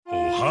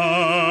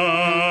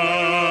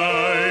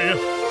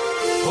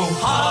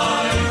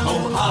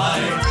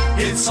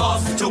it's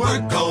off to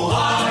work, go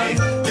I.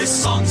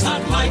 This song's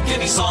not like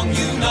any song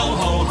you know,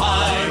 ho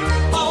hi.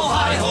 Ho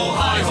hi, ho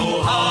hi,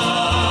 ho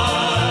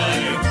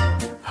hi.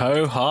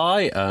 Ho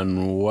hi,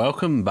 and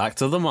welcome back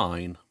to The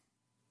Mine.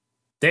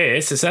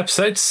 This is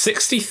episode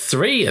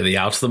 63 of the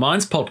Out of the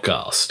Mines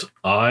podcast.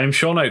 I'm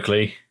Sean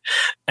Oakley.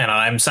 And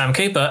I'm Sam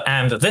Cooper,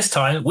 and this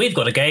time we've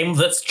got a game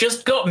that's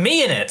just got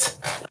me in it.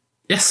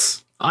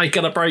 Yes, I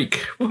get a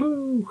break.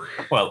 Woohoo!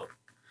 Well,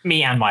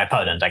 me and my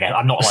opponent, I guess.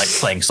 I'm not like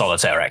playing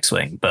solitaire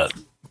X-Wing, but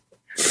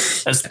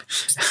as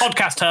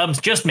podcast terms,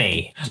 just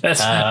me.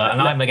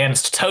 And I'm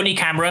against Tony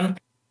Cameron,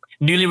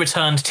 newly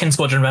returned Tin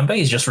Squadron member.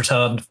 He's just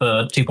returned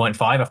for 2.5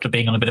 after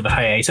being on a bit of a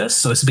hiatus,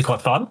 so this will be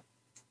quite fun.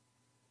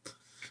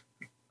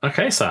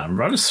 Okay, Sam,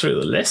 run us through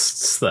the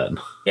lists then.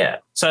 Yeah,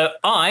 so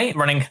I'm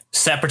running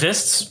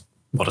Separatists.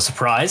 What a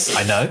surprise,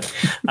 I know.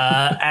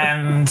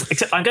 And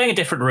except I'm going a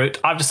different route.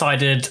 I've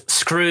decided,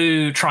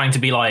 screw trying to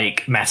be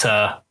like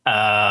meta.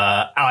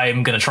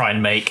 I'm going to try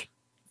and make,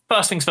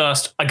 first things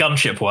first, a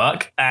gunship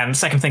work, and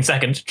second thing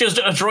second, just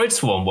a droid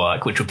swarm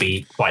work, which would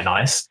be quite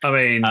nice. I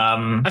mean,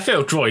 I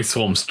feel droid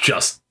swarms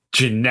just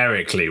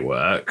generically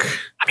work.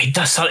 I mean,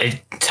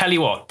 tell you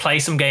what, play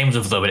some games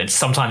with them, and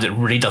sometimes it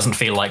really doesn't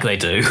feel like they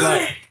do.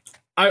 Like,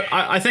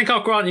 I think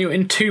I'll grant you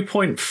in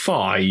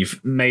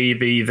 2.5,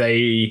 maybe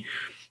they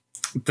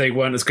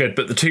weren't as good,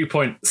 but the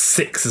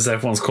 2.6, as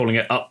everyone's calling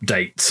it,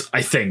 update,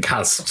 I think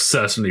has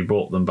certainly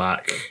brought them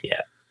back.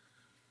 Yeah.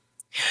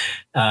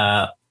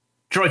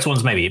 Droid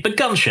swarms maybe, but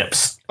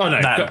gunships. Oh no,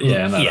 no.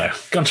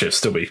 Gunships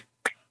still be.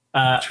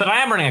 But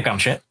I am running a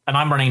gunship, and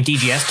I'm running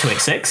DGS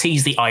 286.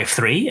 He's the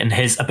I-3, and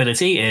his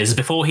ability is,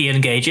 before he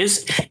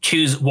engages,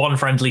 choose one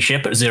friendly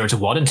ship at 0 to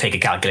 1 and take a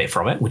calculate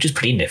from it, which is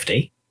pretty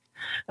nifty.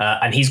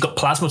 And he's got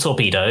plasma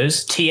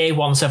torpedoes,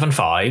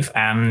 TA-175,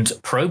 and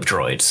probe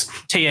droids.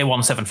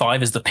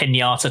 TA-175 is the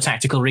Pinata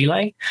tactical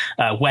relay.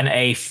 When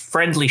a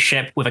friendly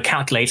ship with a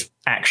calculate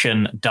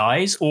action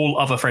dies, when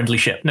a friendly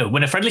ship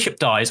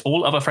dies,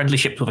 all other friendly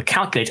ships with a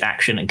calculate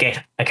action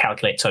get a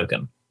calculate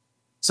token.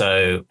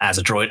 So as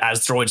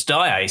droids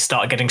die, I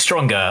start getting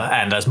stronger,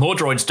 and as more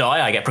droids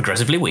die, I get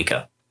progressively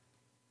weaker.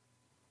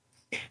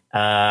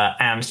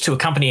 And to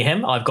accompany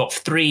him, I've got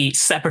 3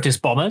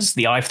 separatist bombers,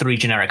 the I-3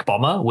 generic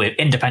bomber with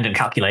independent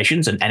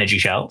calculations and energy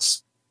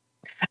shells,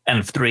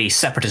 and 3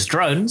 separatist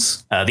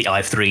drones, the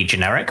I-3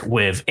 generic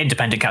with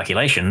independent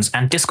calculations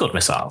and Discord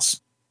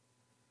missiles.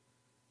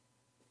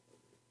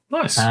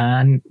 Nice.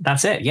 And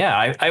that's it.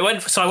 Yeah, I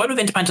went with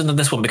independent on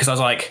this one because I was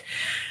like,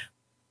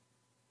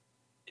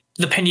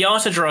 the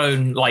Pinata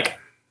drone, like,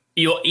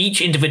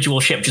 each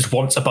individual ship just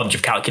wants a bunch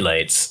of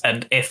calculates,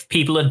 and if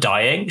people are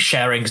dying,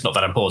 sharing's not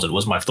that important,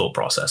 was my thought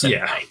process.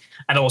 Anyway. Yeah.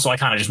 And also I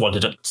kind of just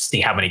wanted to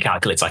see how many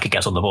calculates I could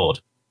get on the board.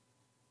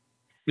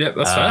 Yeah,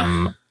 that's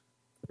fair.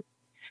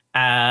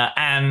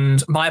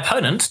 And my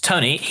opponent,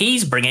 Tony,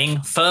 he's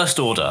bringing First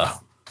Order.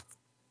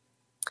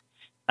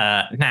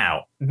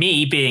 Now,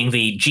 me being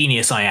the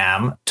genius I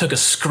am, took a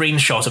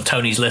screenshot of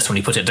Tony's list when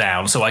he put it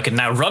down, so I can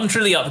now run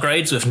through the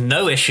upgrades with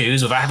no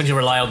issues without having to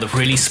rely on the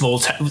really small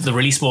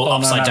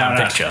upside down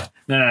picture.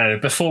 No.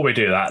 Before we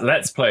do that,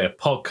 let's play a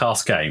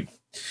podcast game.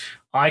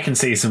 I can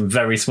see some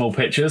very small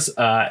pictures.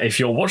 If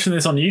you're watching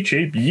this on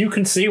YouTube, you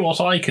can see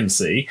what I can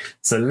see.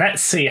 So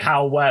let's see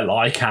how well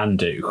I can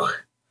do.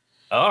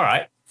 All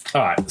right.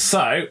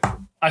 So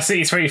I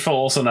see 3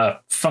 force on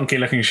a funky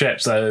looking ship.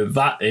 So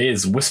that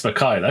is Whisper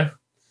Kylo.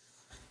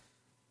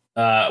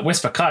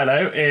 Whisper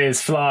Kylo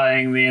is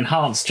flying the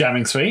enhanced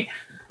jamming suite.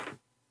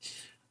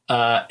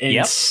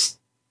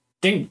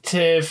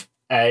 Instinctive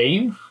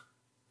aim.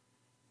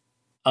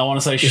 I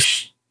want to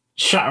say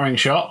shattering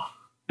shot.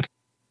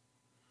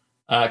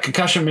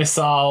 Concussion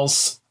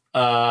missiles.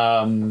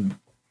 Munitions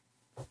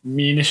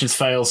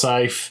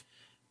failsafe.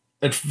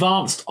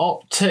 Advanced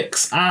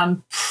optics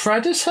and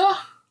predator.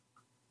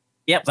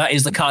 Yep, that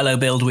is the Kylo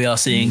build we are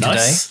seeing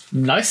today.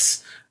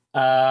 Nice.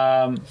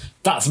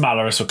 That's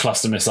Malorus with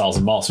cluster missiles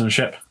and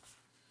marksmanship.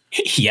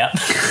 Yep.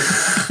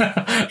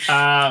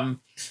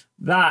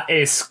 That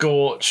is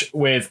Scorch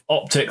with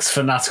optics,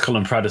 fanatical,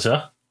 and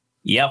predator.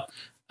 Yep.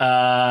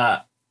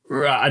 Right,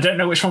 I don't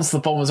know which ones the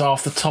bombers are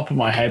off the top of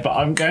my head, but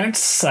I'm going to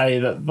say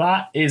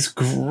that is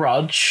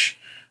Grudge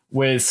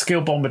with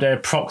skill bombardier,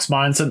 prox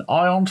mines, and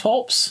ion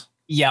tops.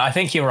 Yeah, I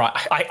think you're right.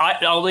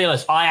 I'll be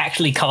honest, I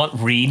actually can't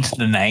read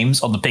the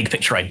names on the big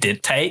picture I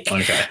did take.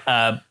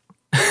 Okay.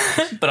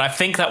 But I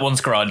think that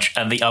one's Grudge,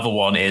 and the other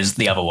one is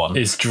the other one.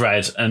 Is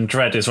Dread, and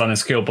Dread is running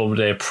skill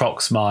bombardier,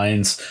 prox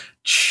mines,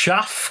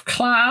 chaff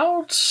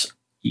clouds.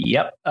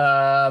 Yep.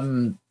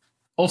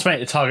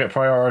 Automated target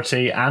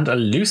priority and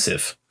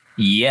elusive.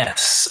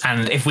 Yes,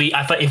 and if we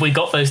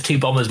got those 2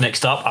 bombers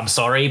mixed up, I'm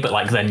sorry, but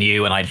like they're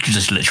new, and I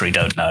just literally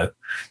don't know.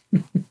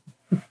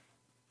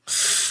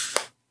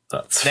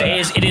 That's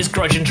fair. It is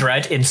Grudge and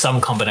Dread in some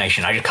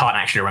combination. I just can't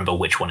actually remember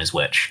which one is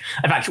which.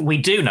 In fact, we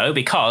do know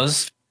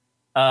because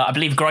I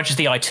believe Grudge is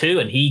the I2,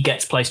 and he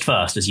gets placed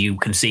first, as you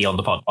can see on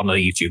the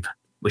YouTube,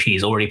 which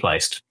he's already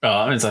placed.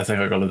 Oh, that means I think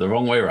I got it the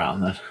wrong way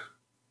around then.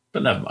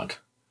 But never mind.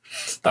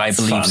 I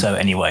believe so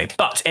anyway.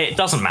 But it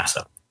doesn't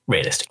matter.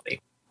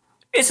 realistically.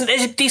 It's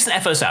a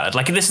decent FO salad.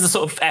 Like, this is the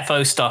sort of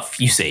FO stuff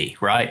you see,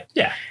 right?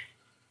 Yeah.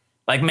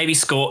 Like, maybe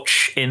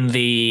Scorch in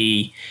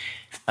the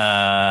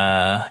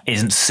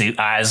isn't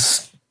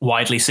as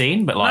widely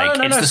seen, but like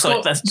it's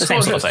the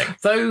same sort of thing.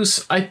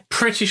 Those, I'm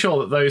pretty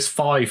sure that those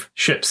 5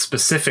 ships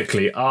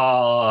specifically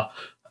are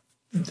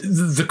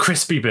the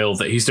crispy build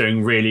that he's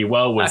doing really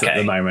well with at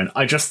the moment.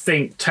 I just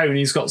think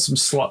Tony's got some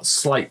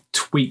slight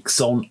tweaks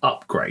on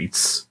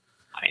upgrades.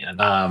 I mean,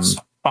 that's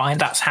fine.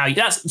 That's how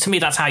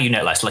you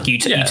know less. Like you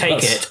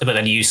take it, but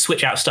then you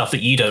switch out stuff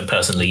that you don't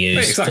personally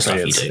use. Exactly, for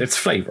stuff you do. It's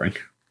flavouring.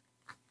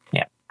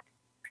 Yeah.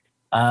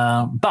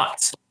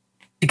 But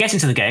to get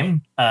into the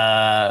game,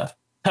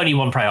 Tony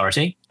won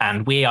priority,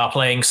 and we are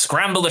playing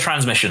Scramble the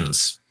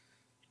Transmissions.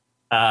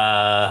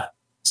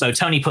 So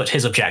Tony put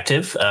his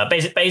objective,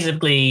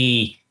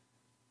 basically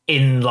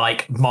in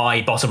like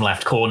my bottom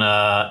left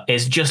corner.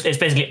 It's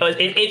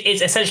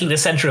essentially the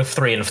center of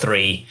 3 and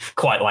 3,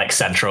 quite like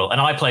central.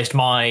 And I placed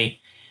my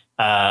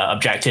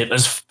objective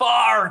as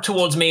far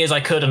towards me as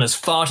I could and as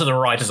far to the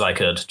right as I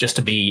could, just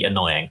to be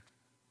annoying.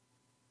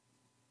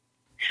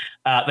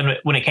 Then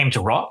when it came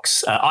to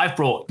rocks, I've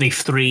brought the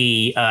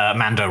 3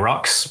 Mando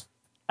rocks.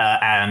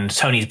 And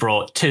Tony's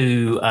brought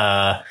 2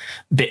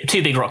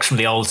 big rocks from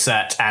the old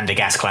set and a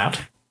gas cloud.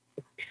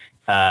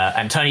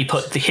 And Tony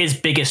put his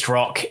biggest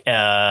rock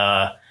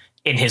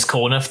in his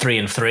corner, 3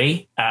 and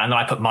 3. And then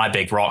I put my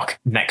big rock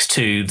next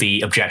to the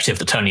objective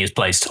that Tony has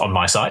placed on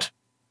my side.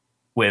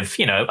 With,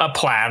 a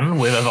plan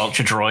with a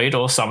vulture droid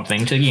or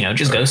something to,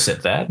 just go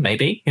sit there,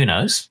 maybe. Who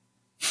knows?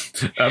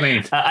 I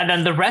mean... and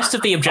then the rest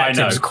of the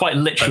objectives quite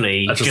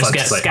literally just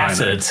get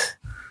scattered.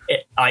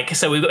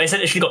 So we've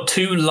essentially got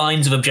 2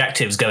 lines of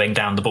objectives going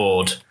down the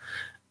board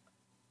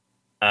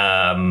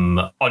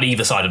on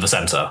either side of the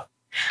center.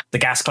 The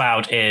gas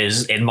cloud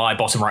is in my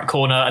bottom right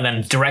corner, and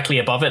then directly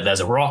above it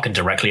there's a rock, and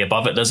directly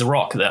above it there's a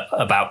rock that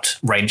about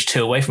range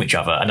 2 away from each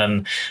other. And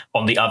then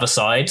on the other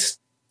side,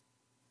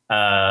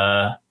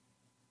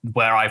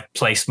 where I've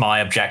placed my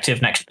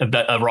objective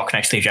a rock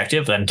next to the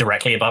objective, then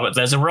directly above it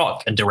there's a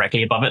rock, and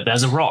directly above it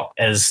there's a rock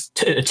as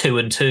 2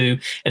 and 2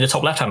 in the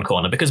top left hand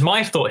corner. Because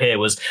my thought here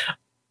was,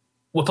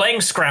 we're playing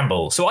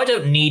Scramble, so I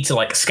don't need to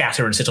like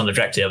scatter and sit on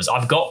objectives.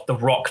 I've got the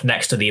rock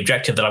next to the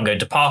objective that I'm going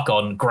to park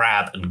on,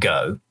 grab, and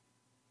go.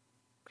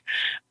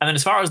 And then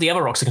as far as the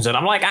other rocks are concerned,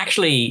 I'm like,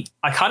 actually,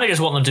 I kind of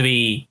just want them to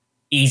be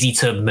easy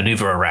to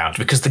maneuver around,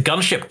 because the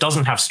gunship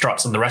doesn't have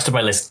struts and the rest of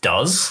my list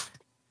does.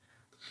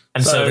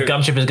 And so the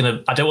gunship is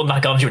I don't want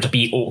that gunship to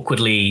be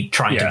awkwardly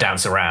trying to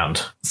dance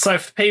around. So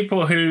for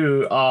people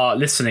who are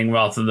listening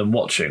rather than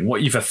watching,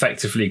 what you've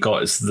effectively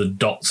got is the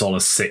dots on a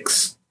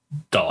 6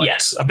 die.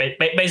 Yes, I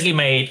basically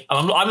made...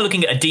 I'm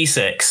looking at a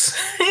D6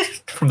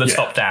 from the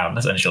top down,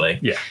 essentially.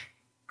 Yeah.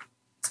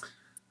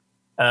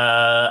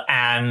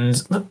 And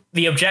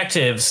the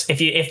objectives,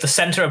 if the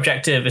center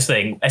objective is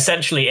thing,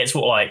 essentially it's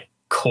what, like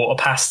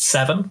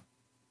 7:15?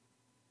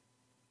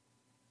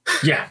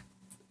 Yeah.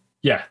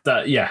 Yeah.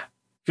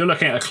 If you're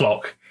looking at a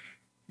clock,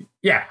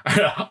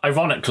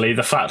 ironically,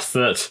 the fact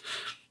that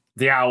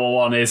the hour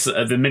one is,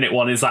 the minute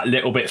one is that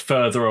little bit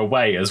further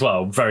away as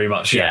well, very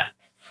much,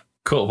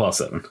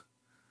 7:15.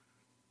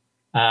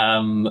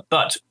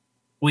 But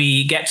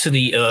we get to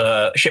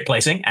the ship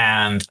placing,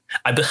 and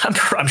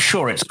I'm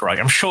sure it's Grudge.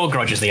 I'm sure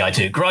Grudge is the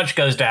I2. Grudge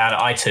goes down at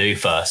I2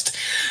 first,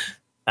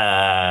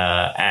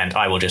 and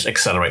I will just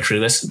accelerate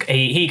through this.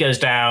 He goes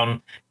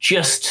down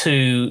just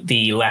to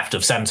the left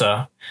of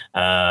center.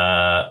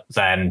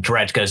 Then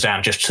Dread goes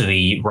down just to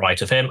the right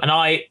of him, and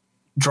I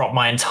drop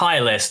my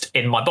entire list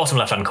in my bottom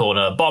left-hand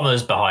corner,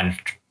 bombers behind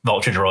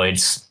vulture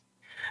droids,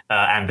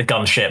 and the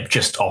gunship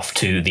just off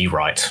to the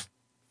right,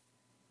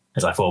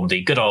 as I form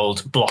the good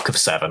old block of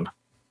 7.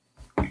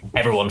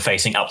 Everyone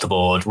facing up the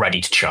board, ready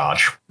to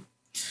charge.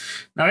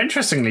 Now,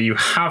 interestingly, you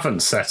haven't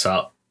set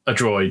up a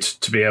droid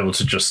to be able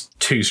to just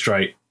 2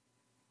 straight,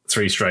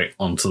 3 straight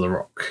onto the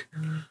rock.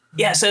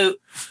 Yeah, so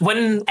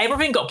when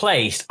everything got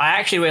placed, I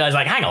actually realized,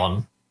 like, hang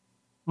on,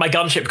 my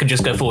gunship can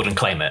just go forward and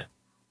claim it.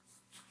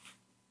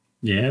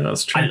 Yeah,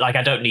 that's true. I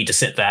don't need to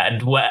sit there.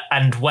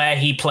 And where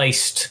he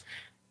placed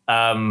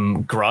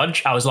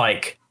Grudge, I was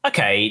like,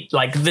 okay,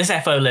 like this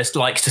FO list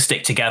likes to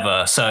stick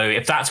together. So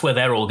if that's where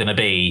they're all going to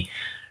be,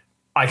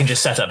 I can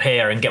just set up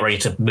here and get ready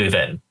to move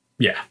in.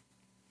 Yeah.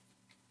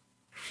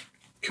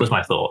 Was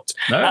my thought.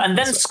 No, and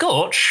then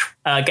Scorch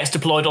gets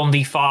deployed on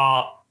the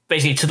far,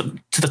 basically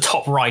to the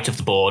top right of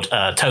the board,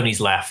 Tony's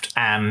left,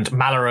 and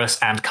Malorus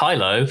and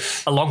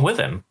Kylo along with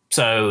him.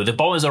 So the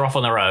bombers are off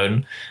on their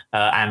own,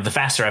 and the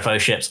faster FO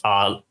ships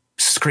are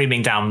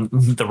screaming down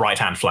the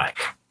right-hand flank,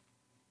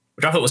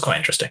 which I thought was quite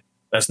interesting.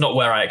 That's not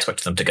where I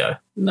expected them to go.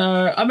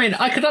 No, I mean,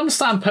 I could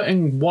understand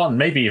putting one,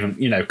 maybe even,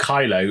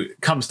 Kylo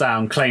comes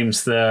down,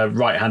 claims the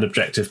right-hand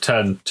objective,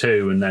 turn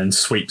 2, and then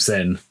sweeps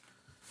in.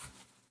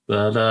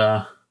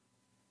 But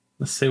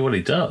let's see what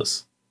he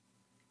does.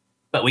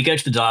 But we go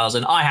to the dials,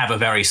 and I have a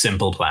very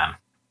simple plan.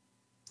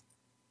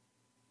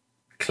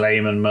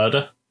 Claim and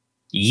murder?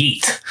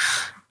 Yeet.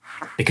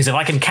 Because if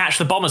I can catch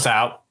the bombers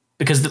out,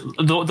 because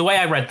the way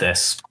I read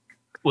this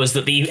was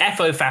that the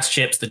FO fast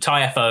ships, the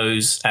TIE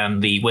FOs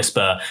and the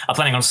Whisper, are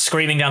planning on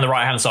screaming down the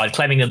right-hand side,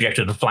 claiming the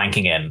objective and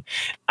flanking in.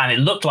 And it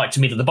looked like to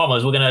me that the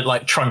bombers were going to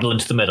like trundle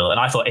into the middle. And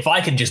I thought, if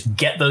I can just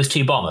get those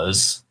 2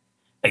 bombers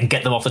and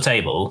get them off the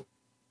table,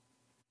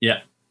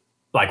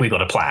 like we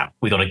got a plan.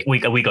 We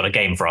got a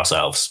game for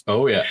ourselves.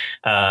 Oh yeah.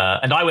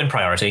 And I win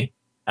priority.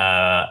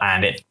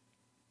 And it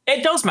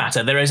does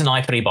matter. There is an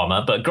I-3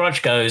 bomber, but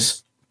Grudge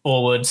goes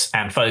forwards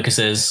and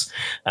focuses.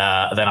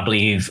 Then I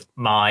believe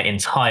my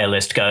entire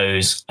list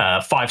goes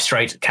 4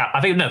 straight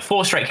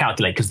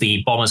calculate, because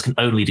the bombers can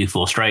only do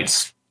 4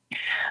 straights.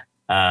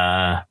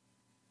 Then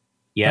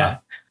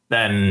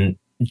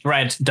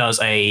Dread does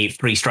a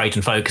 3 straight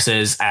and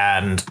focuses,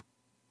 and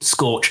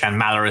Scorch and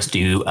Malorus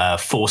do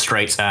 4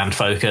 straights and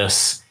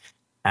focus,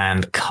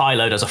 and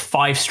Kylo does a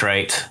 5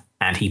 straight,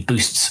 and he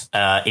boosts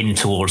in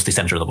towards the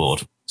center of the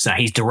board. So now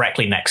he's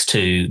directly next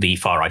to the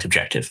far right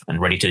objective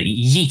and ready to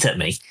yeet at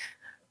me.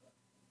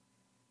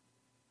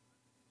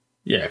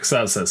 Yeah, because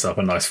that sets up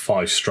a nice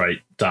 5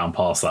 straight down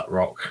past that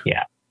rock.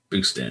 Yeah.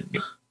 Boost in.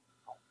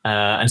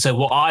 And so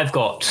what I've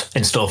got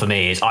in store for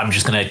me is I'm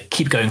just going to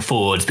keep going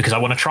forwards, because I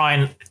want to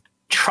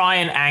try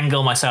and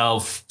angle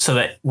myself so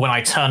that when I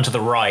turn to the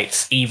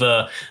right,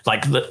 either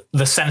like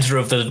the center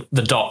of the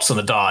dots on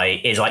the die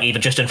is like either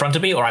just in front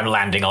of me or I'm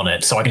landing on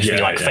it. So I can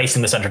just be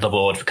facing the center of the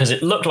board, because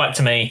it looked like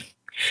to me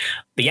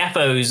the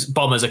FO's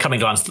bombers are coming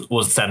down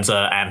towards the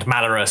center, and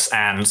Malorus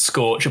and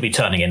Scorch will be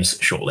turning in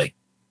shortly.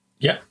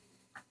 Yeah.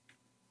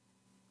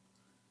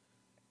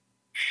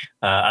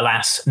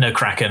 Alas, no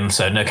Kraken,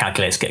 so no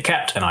calculators get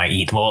kept, and I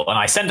eat them all, and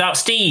I send out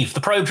Steve,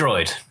 the probe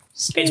droid.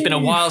 It's been a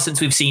while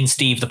since we've seen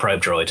Steve, the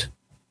probe droid.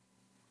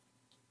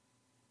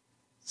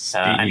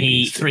 And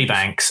he 3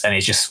 banks, and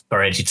he's just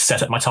ready to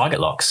set up my target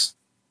locks.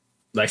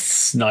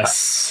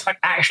 Nice.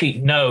 Actually,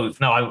 no,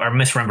 I'm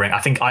misremembering. I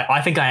think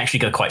I actually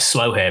go quite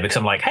slow here, because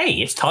I'm like,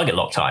 hey, it's target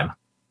lock time.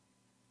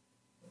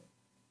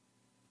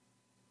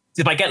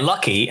 If I get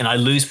lucky and I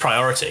lose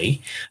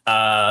priority,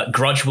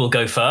 Grudge will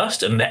go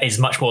first and is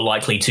much more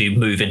likely to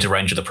move into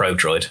range of the probe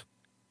droid.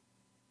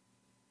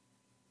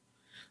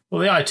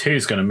 Well, the I2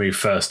 is going to move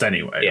first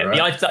anyway,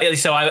 right?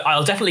 So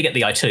I'll definitely get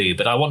the I2,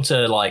 but I want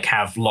to like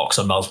have locks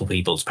on multiple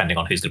people depending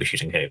on who's going to be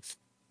shooting who.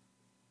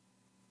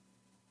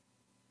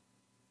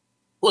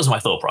 Was my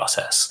thought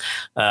process.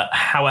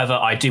 However,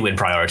 I do win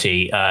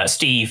priority.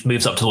 Steve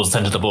moves up towards the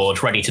center of the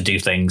board, ready to do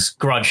things.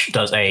 Grudge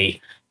does a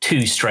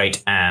 2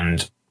 straight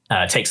and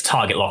takes a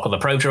target lock on the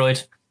probe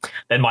droid.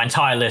 Then my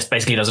entire list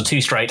basically does a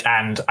 2 straight,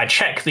 and I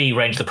check the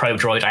range of the probe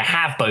droid. I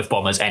have both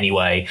bombers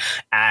anyway,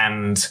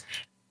 and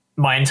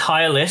my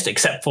entire list,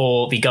 except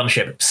for the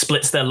gunship,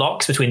 splits their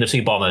locks between the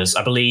 2 bombers.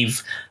 I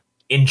believe,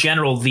 in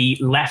general, the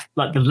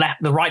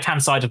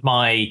right-hand side of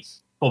my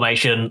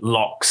formation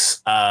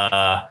locks.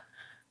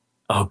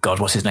 Oh God,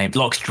 what's his name?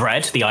 Locks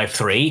Dread, the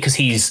I3, because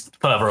he's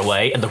further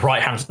away, and the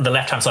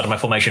left-hand side of my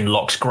formation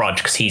locks Grudge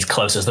because he's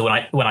closer. So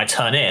when I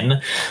turn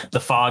in, the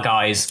far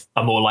guys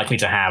are more likely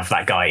to have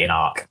that guy in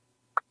arc.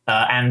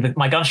 And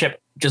my gunship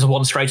just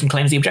 1 straight and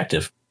claims the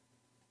objective.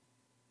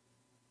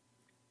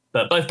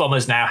 But both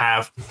bombers now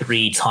have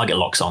 3 target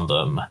locks on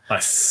them.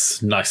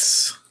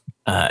 Nice.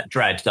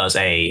 Dread does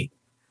a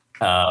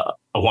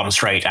 1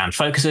 straight and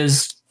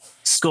focuses.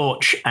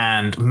 Scorch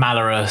and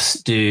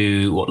Malorus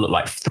do what look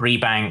like 3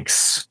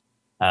 banks.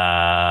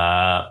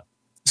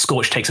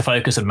 Scorch takes a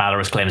focus and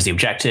Malorus claims the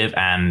objective,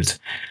 and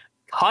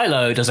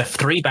Kylo does a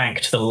 3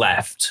 bank to the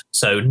left,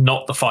 so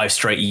not the 5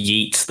 straight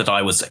yeet that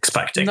I was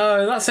expecting.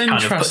 No, that's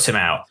interesting. Kind of puts him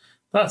out.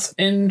 That's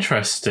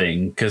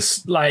interesting,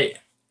 because like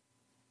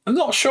I'm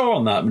not sure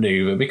on that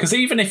maneuver, because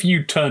even if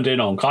you turned in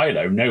on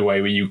Kylo, no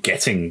way were you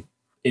getting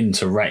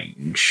into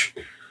range.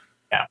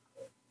 Yeah.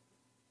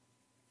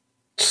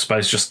 I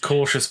suppose just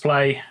cautious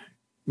play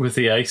with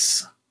the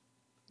ace.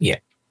 Yeah.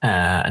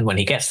 And when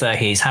he gets there,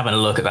 he's having a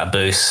look at that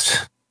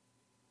boost.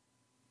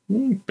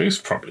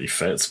 Boost probably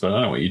fits, but I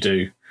don't know what you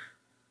do.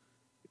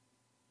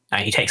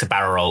 And he takes a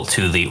barrel roll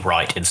to the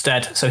right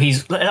instead. So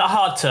he's a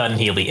hard turn,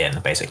 he'll be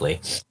in, basically.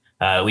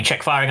 We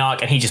check firing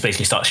arc, and he just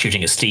basically starts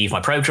shooting at Steve,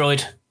 my probe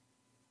droid.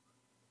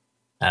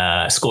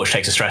 Scorch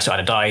takes a stress to add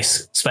a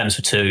dice, spends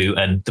for 2,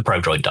 and the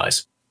probe droid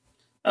dies.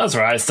 That's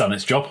right, it's done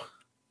its job.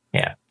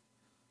 Yeah.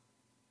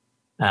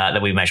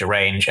 Then we measure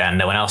range, and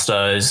no one else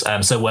does.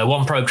 So where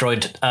 1 probe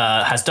droid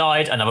has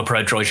died, another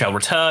probe droid shall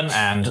return,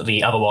 and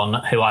the other one,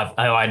 who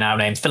I now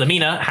named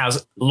Philomena,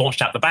 has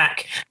launched out the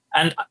back.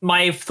 And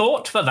my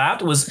thought for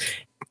that was,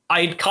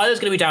 Kylo's going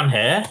to be down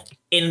here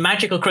in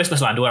magical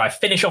Christmas land, where I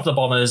finish off the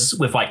bombers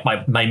with like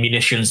my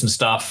munitions and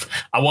stuff.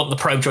 I want the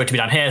probe droid to be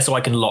down here so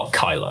I can lock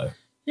Kylo.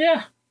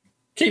 Yeah,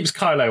 keeps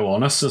Kylo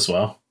honest as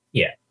well.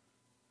 Yeah.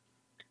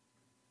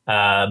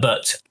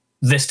 But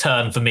this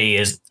turn for me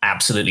is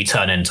absolutely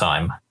turn-in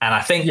time. And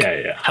I think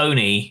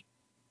Tony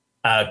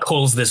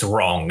calls this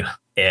wrong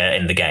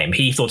in the game.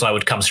 He thought I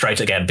would come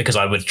straight again because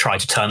I would try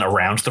to turn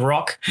around the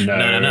rock. No.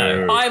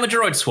 I'm a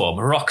droid swarm.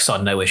 Rocks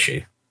are no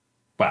issue.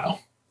 Wow.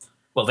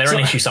 Well, they're an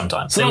issue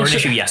sometimes. They were an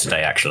issue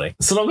yesterday, actually.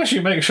 So long as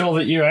you make sure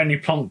that you only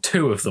plonk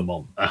 2 of them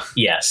on there.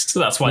 Yes, so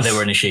that's why they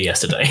were an issue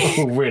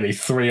yesterday. Really,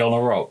 3 on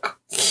a rock.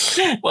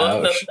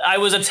 Well, I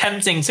was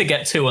attempting to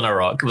get 2 on a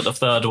rock, but the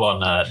third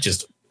one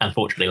just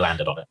unfortunately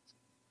landed on it.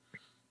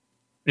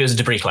 It was a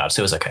debris cloud,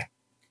 so it was okay.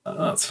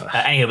 That's fair.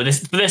 Anyway,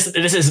 but this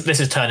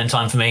is turn-in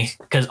time for me,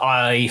 because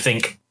I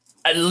think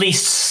at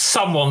least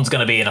someone's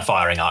going to be in a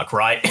firing arc,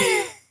 right?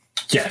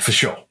 Yeah, for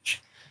sure.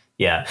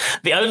 Yeah.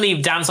 The only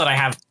downside I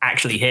have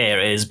actually here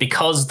is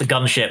because the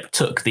gunship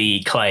took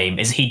the claim,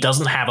 is he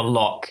doesn't have a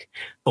lock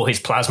for his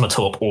plasma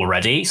torp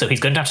already, so he's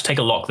going to have to take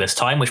a lock this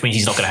time, which means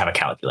he's not going to have a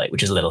calculate,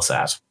 which is a little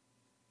sad.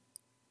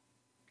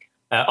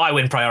 I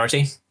win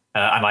priority.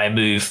 And I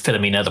move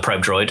Philomena, the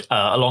probe droid,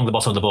 along the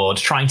bottom of the board,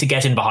 trying to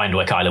get in behind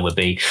where Kylo would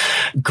be.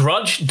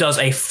 Grudge does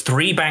a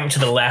 3 bank to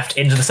the left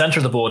into the center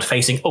of the board,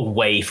 facing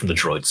away from the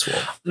droid swarm.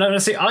 No,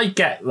 see, I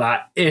get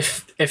that.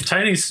 If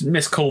Tony's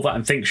miscalled that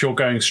and thinks you're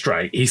going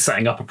straight, he's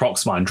setting up a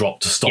Proxmine drop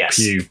to stop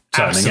you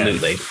turning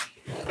absolutely.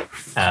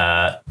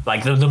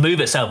 Like the move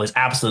itself is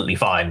absolutely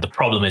fine. The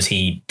problem is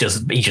he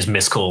just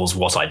miscalls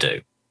what I do.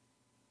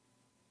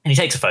 And he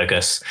takes a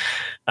focus.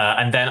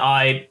 And then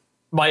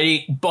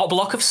my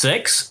block of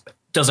 6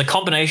 does a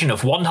combination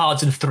of 1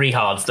 hards and 3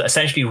 hards that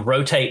essentially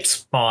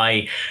rotates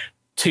my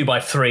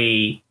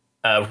 2x3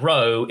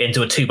 row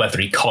into a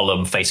 2x3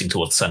 column facing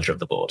towards the center of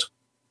the board.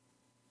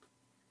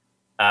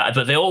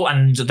 But they will.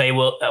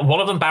 One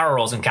of them barrel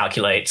rolls and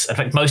calculates. In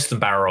fact, most of them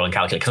barrel roll and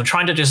calculate, because I'm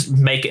trying to just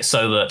make it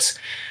so that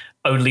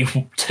only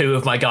 2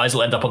 of my guys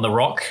will end up on the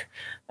rock.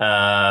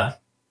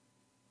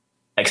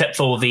 Except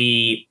for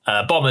the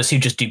bombers who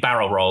just do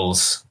barrel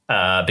rolls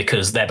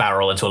because their barrel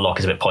roll into a lock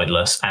is a bit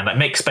pointless. And that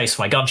makes space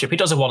for my gunship, who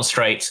does a 1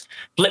 straight,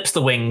 flips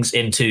the wings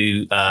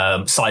into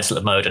side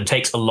slip mode and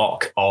takes a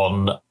lock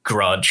on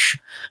Grudge,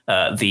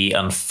 the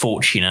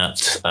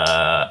unfortunate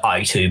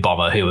I-2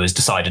 bomber who has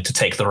decided to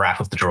take the wrap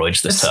of the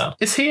droids this turn.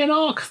 Is he an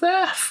arc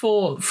there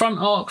for front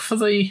arc for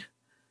the...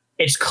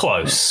 It's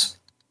close.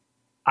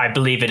 I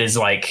believe it is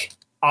like...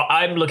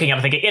 I'm looking at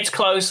it thinking, it's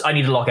close, I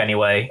need a lock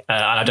anyway,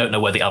 and I don't know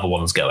where the other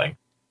one's going.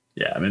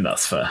 Yeah, I mean,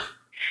 that's fair.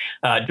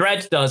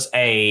 Dread does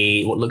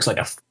what looks like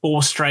a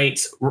 4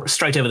 straight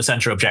over the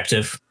center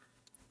objective.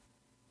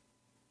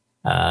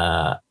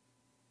 And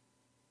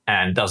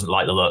doesn't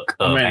like the look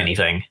of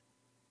anything.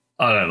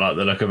 I don't like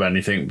the look of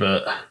anything,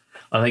 but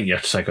I think you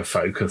have to take a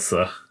focus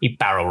there. He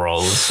barrel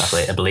rolls,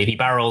 I believe. He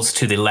barrels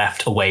to the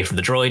left away from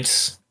the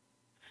droids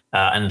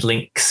and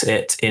links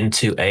it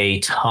into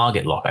a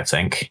target lock, I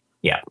think.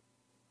 Yeah.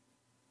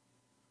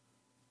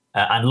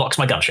 And locks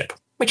my gunship,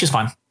 which is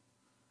fine.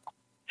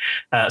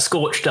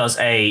 Scorch does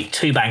a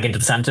 2 bank into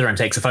the center and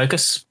takes a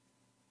focus,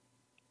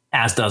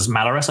 as does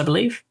Malorus, I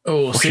believe.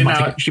 Oh, she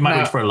might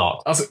reach for a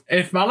lock.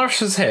 If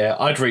Malorus is here,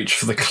 I'd reach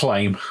for the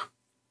claim.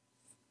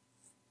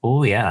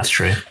 Oh, yeah, that's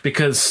true.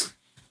 Because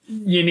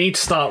you need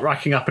to start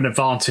racking up an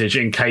advantage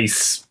in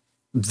case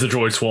the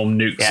droid swarm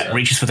nukes it.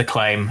 Reaches for the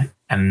claim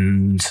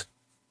and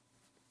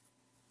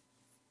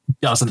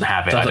doesn't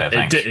have it, I don't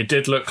think. It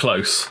did look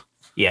close.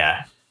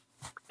 Yeah.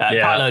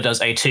 Kylo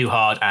does a 2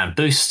 hard and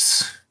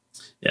boosts.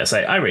 Yeah,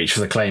 I reach for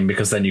the claim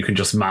because then you can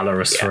just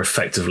Malorus for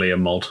effectively a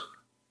mod.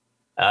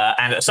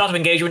 And at the start of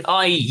engagement,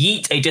 I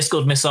yeet a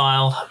Discord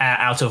missile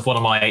out of one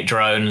of my 8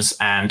 drones,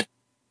 and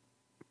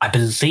I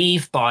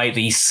believe by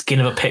the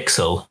skin of a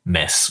pixel,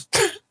 miss.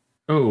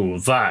 Oh,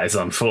 that is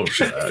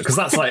unfortunate, because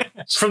that's like,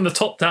 from the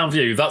top-down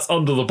view, that's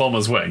under the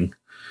bomber's wing.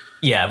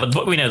 Yeah,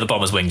 but we know the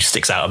bomber's wing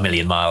sticks out a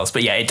million miles,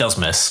 but yeah, it does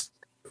miss.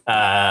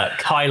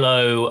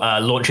 Kylo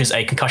launches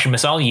a concussion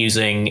missile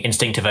using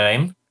instinctive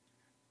aim.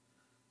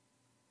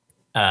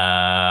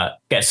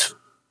 Gets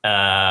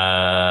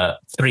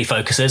 3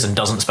 focuses and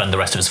doesn't spend the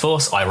rest of his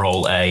force. I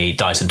roll a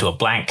dice into a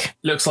blank.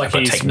 Looks like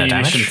he's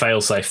munition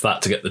failsafe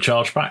that to get the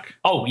charge back.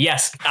 Oh,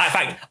 yes. In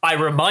fact, I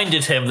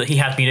reminded him that he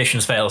had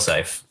munitions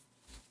failsafe.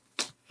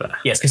 Fair.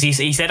 Yes, because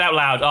he said out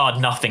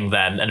loud, nothing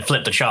then, and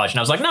flipped the charge. And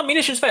I was like, no,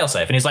 munitions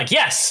failsafe. And he's like,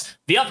 yes,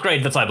 the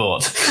upgrade that I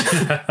bought.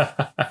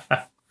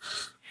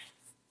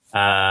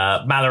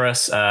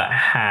 Malorus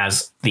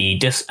has the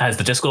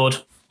Discord.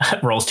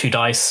 Rolls 2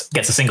 dice,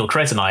 gets a single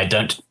crit, and I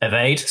don't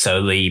evade,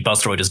 so the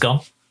buzz droid is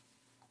gone.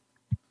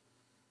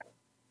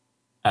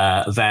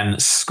 Then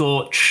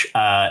Scorch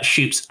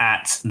shoots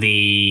at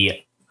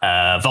the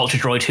vulture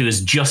droid who has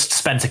just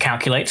spent a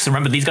calculate. So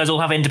remember, these guys all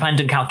have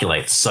independent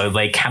calculates, so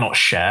they cannot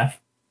share.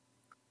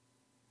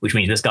 Which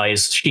means this guy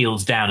is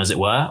shields down, as it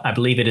were. I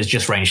believe it is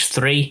just range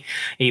 3.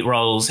 He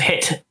rolls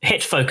hit,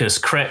 focus,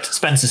 crit,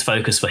 spends his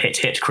focus for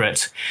hit,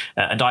 crit,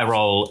 and I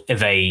roll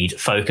evade,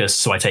 focus,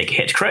 so I take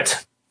hit,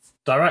 crit.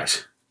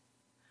 Direct?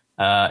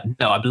 No,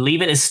 I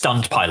believe it is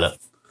stunned pilot.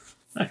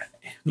 Okay,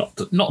 not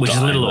which is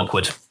a little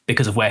awkward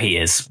because of where he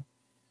is.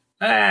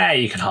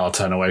 You can hard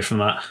turn away from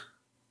that.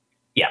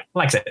 Yeah,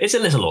 like I said, it's a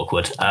little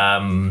awkward.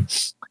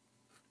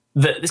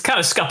 This kind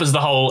of scuppers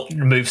the whole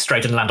move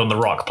straight and land on the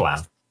rock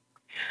plan.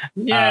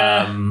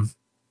 Yeah.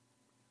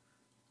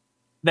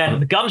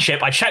 Then the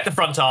gunship, I check the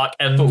front arc,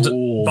 and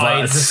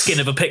by the skin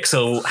of a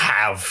pixel,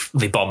 have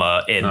the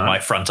bomber in my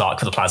front arc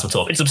for the plasma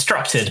torp. It's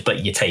obstructed,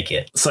 but you take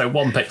it. So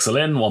 1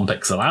 pixel in, 1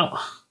 pixel out.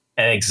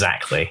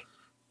 Exactly.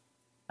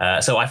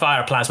 So I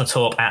fire a plasma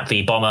torp at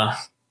the bomber.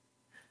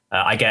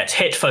 I get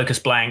hit, focus,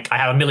 blank. I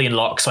have a million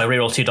locks, so I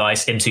reroll 2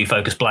 dice into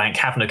focus, blank.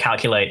 Have no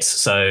calculates,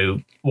 so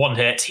 1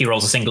 hit, he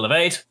rolls a single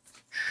evade.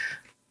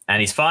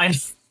 And he's fine.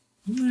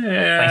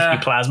 Yeah. Thank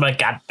you, plasma.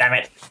 God damn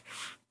it.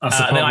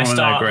 Then I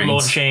start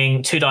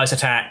launching 2 dice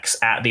attacks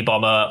at the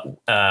bomber,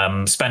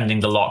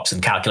 spending the locks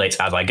and calculates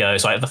as I go.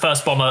 So the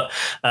first bomber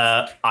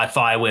I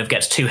fire with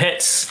gets 2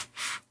 hits.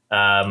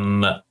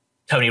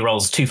 Tony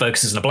rolls 2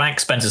 focuses and a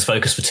blank, spends his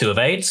focus for 2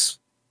 evades.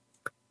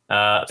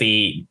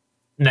 The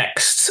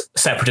next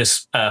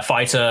separatist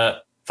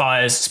fighter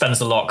fires, spends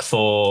the lock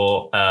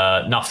for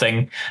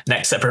nothing.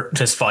 Next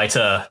separatist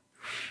fighter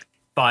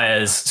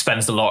fires,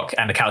 spends the lock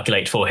and a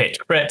calculate for hit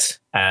crit,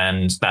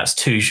 and that's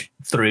 2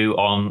 through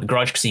on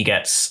Grudge because he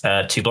gets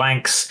 2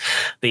 blanks.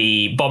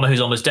 The bomber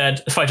who's almost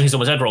dead, the fighter who's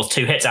almost dead rolls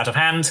 2 hits out of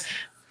hand.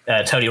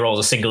 Tony rolls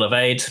a single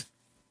evade.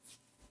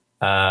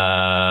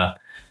 My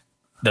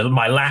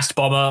last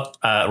bomber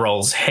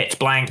rolls hit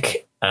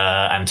blank,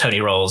 and Tony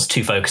rolls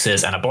 2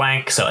 focuses and a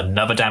blank, so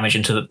another damage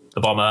into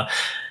the bomber.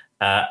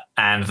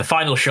 And the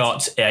final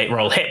shot, I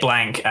roll hit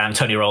blank, and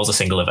Tony rolls a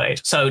single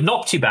evade. So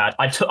not too bad.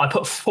 I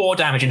put 4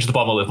 damage into the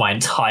bomber with my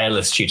entire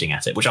list shooting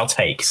at it, which I'll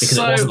take because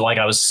it wasn't like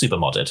I was super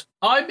modded.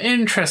 I'm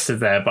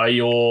interested there by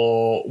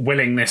your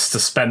willingness to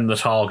spend the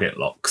target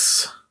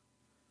locks.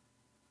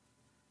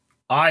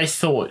 I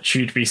thought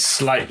you'd be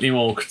slightly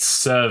more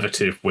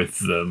conservative with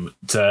them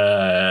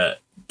to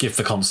give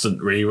the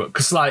constant reroll,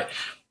 because like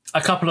a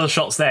couple of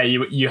shots there,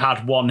 you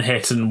had 1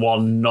 hit and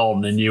 1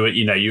 non, and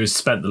you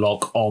spent the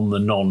lock on the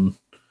non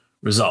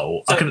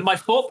result. So my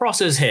thought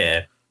process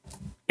here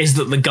is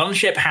that the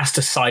gunship has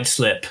to side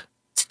slip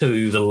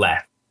to the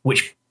left,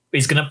 which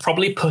is going to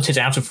probably put it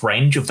out of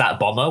range of that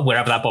bomber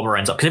wherever that bomber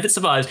ends up. Because if it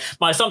survives,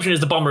 my assumption is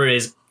the bomber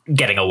is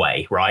getting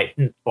away, right?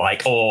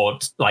 Or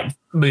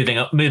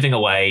moving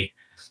away.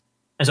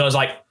 And so I was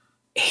like,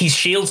 he's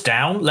shields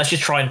down. Let's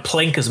just try and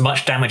plink as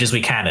much damage as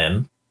we can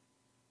in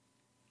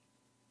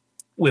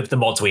with the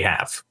mods we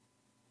have.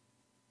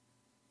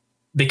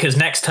 Because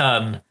next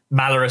turn,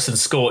 Malorus and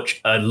Scorch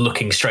are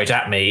looking straight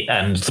at me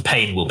and the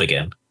pain will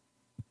begin.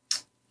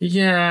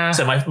 Yeah.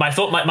 So my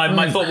thought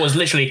was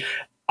literally,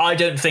 I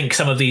don't think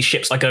some of these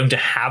ships are going to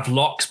have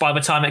locks by the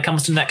time it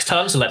comes to next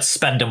turn, so let's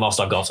spend them whilst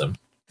I've got them.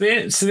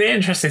 So the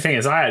interesting thing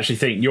is I actually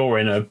think you're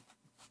in a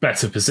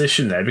better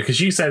position there, because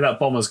you say that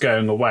bomber's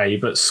going away,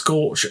 but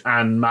Scorch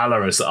and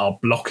Malorus are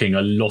blocking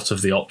a lot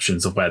of the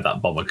options of where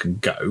that bomber can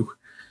go.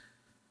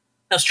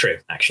 That's true,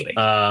 actually.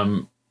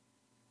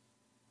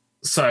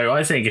 So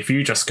I think if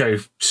you just go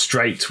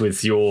straight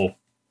with your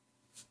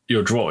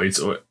droids,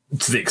 or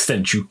to the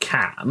extent you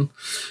can,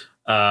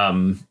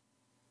 and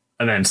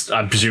then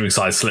I'm presuming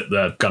side slip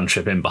the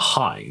gunship in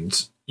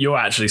behind, you're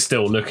actually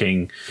still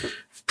looking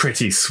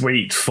pretty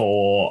sweet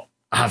for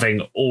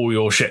having all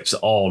your ships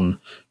on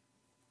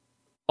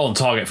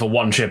target for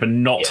 1 ship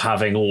and not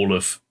having all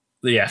of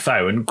the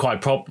FO, and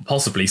quite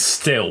possibly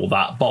still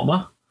that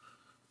bomber.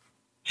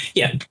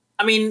 Yeah.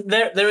 I mean,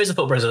 there is a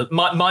thought process.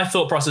 My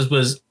thought process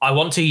was, I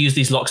want to use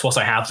these locks whilst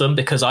I have them,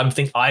 because I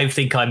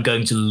think I'm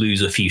going to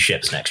lose a few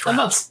ships next round.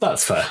 And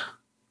that's fair.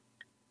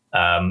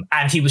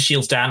 And he was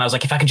shields down. I was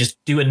like, if I can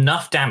just do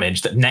enough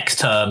damage that next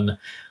turn,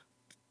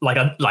 like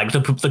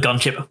the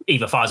gunship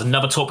either fires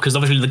another torp, because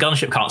obviously the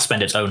gunship can't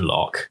spend its own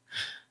lock.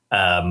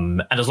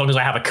 And as long as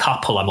I have a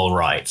couple, I'm all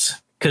right.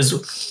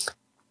 Because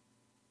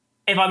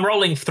if I'm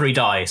rolling 3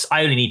 dice,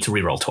 I only need to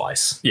reroll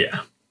twice.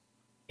 Yeah.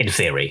 In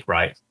theory,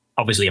 right?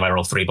 Obviously, if I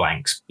roll 3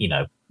 blanks,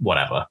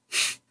 whatever.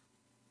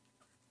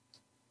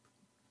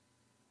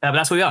 But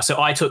that's where we are.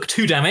 So I took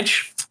 2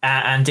 damage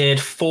and did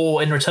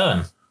 4 in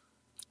return.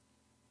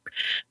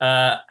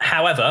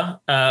 However,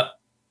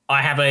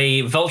 I have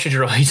a vulture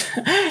droid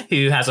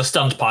who has a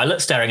stunned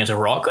pilot staring at a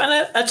rock,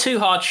 and a 2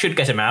 hard should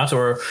get him out.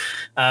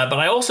 But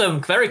I also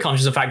am very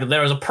conscious of the fact that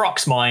there is a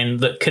prox mine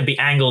that could be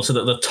angled so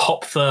that the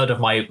top third of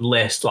my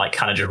list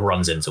kind of just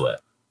runs into it.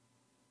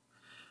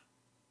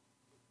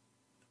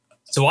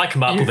 So I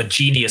come up with a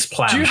genius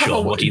plan,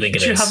 Sean. What do you think it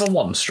is? Do you have a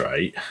 1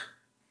 straight?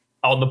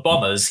 On the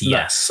bombers,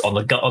 yes. On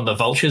the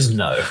vultures,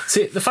 no.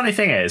 See, the funny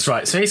thing is,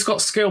 right, so he's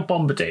got skill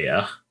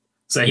bombardier,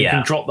 so he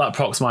can drop that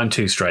prox mine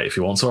 2 straight if he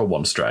wants, or a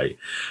 1 straight.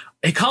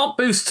 He can't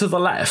boost to the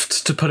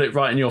left to put it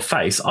right in your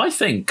face. I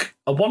think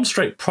a 1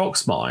 straight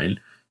prox mine,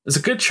 there's a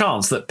good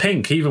chance that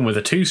Pink, even with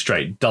a 2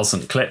 straight,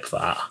 doesn't clip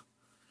that.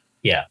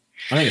 Yeah.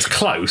 I think it's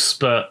close,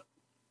 but...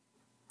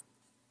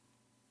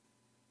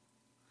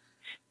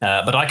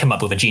 But I come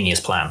up with a genius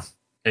plan.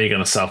 Are you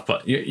going to self...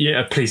 But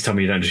please tell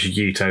me you don't just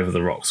yeet over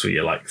the rocks with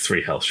your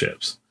 3 health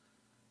ships.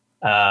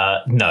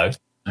 No.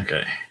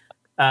 Okay.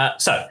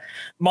 So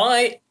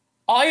my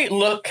I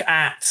look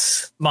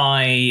at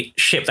my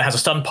ship that has a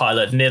stun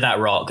pilot near that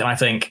rock, and I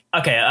think,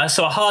 okay,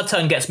 so a hard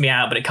turn gets me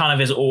out, but it kind of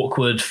is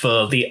awkward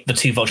for the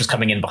two vultures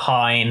coming in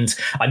behind.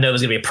 I know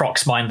there's going to be a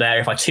prox mine there.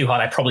 If I too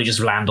hard, I probably just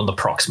land on the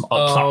prox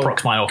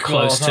mine or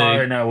close to.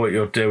 I know what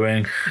you're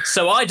doing.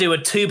 So I do a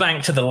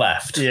 2-bank to the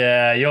left.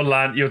 Yeah,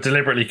 you're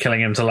deliberately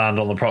killing him to land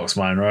on the prox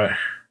mine, right?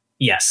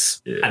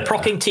 Yes, Yeah. and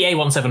procking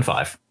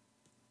TA-175.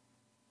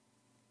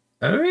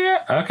 Oh,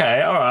 yeah.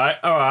 Okay, all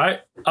right.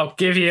 I'll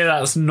give you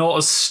that's not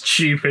as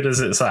stupid as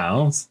it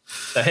sounds.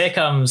 So here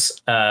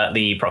comes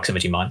the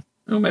proximity mine.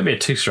 Oh, maybe a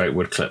 2-straight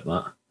would clip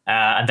that.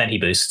 And then he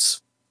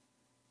boosts.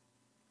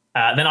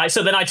 Then I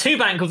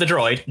 2-bank with the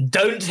droid,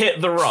 don't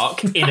hit the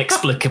rock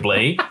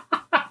inexplicably.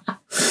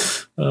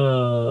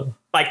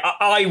 Like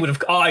I would have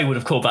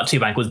called that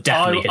 2-bank was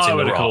definitely hitting the rock. I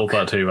would have called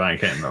that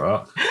 2-bank hitting the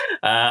rock.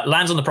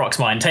 Lands on the prox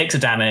mine, takes a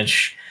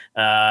damage.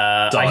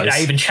 I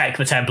even check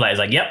the template. It's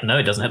like, yep, no,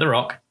 it doesn't hit the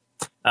rock.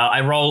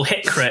 I roll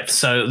hit crit,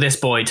 so this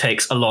boy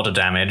takes a lot of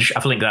damage. I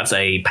think that's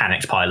a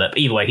panicked pilot.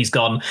 Either way, he's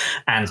gone.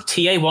 And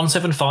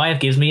TA-175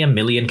 gives me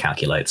 1,000,000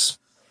 calculates.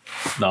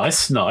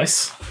 Nice.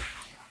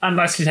 And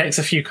nicely takes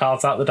a few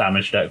cards out of the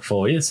damage deck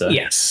for you. So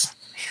yes,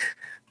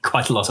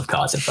 quite a lot of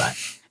cards, in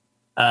fact.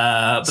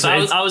 But so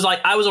I was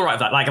all right with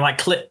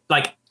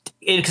that.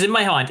 Because in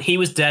my mind, he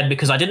was dead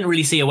because I didn't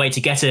really see a way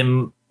to get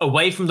him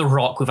away from the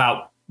rock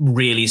without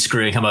really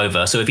screwing him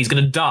over. So if he's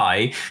going to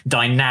die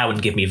now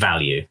and give me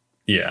value.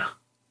 Yeah.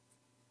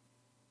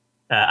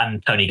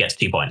 And Tony gets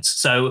 2 points.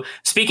 So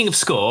speaking of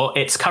score,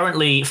 it's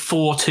currently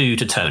 4-2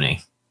 to Tony.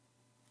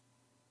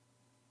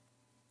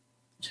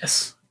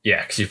 Yes.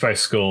 Yeah, because you've both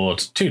scored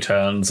 2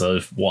 turns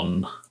of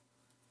one.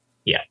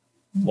 Yeah.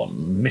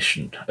 1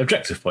 mission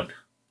objective point.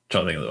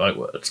 Trying to think of the right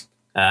words.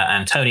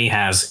 And Tony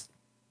has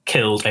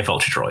killed a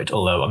vulture droid,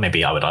 although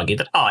maybe I would argue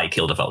that I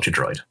killed a vulture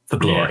droid for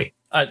glory.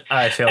 Yeah,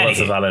 I feel that's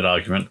a valid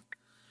argument.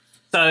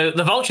 So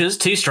the vultures,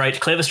 2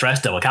 straight, clear the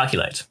stress, double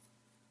calculate.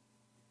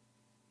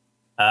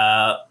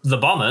 The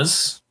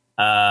bombers,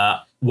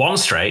 1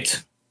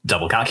 straight,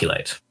 double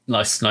calculate.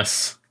 Nice.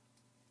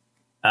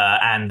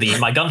 And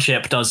my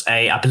gunship does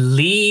I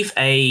believe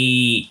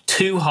a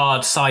 2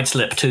 hard side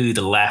slip to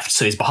the left,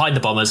 so he's behind the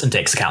bombers and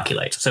takes a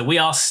calculate. So we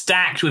are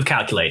stacked with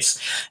calculates.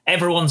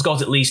 Everyone's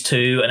got at least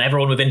 2, and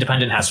everyone with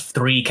independent has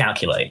 3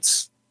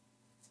 calculates.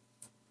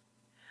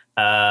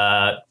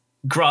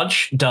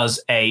 Grudge does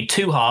a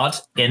 2 hard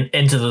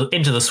into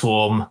the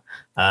swarm,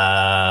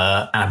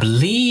 and I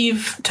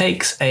believe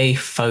takes a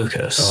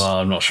focus. Oh,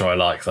 I'm not sure I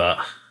like that.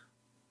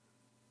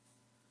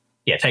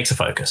 Yeah, takes a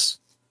focus.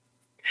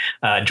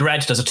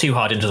 Dread does a 2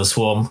 hard into the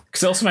swarm.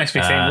 Because it also makes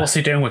me think, what's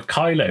he doing with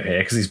Kylo here?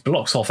 Because he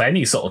blocks off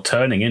any sort of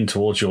turning in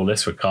towards your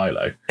list with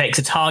Kylo. Takes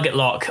a target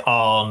lock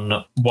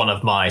on one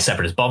of my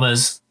Separatist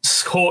bombers.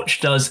 Scorch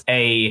does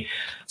I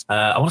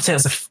want to say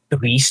that's a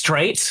 3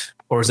 straight,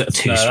 or is it a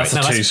 2 straight?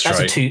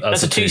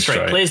 That's a 2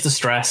 straight. Clears the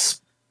stress.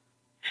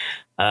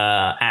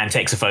 And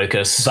takes a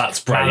focus. That's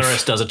brave.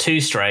 Valorous does a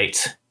 2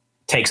 straight,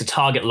 takes a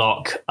target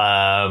lock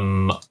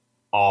on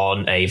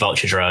a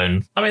vulture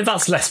drone. I mean,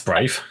 that's less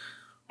brave.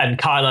 And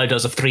Kylo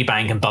does a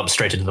 3-bank and bumps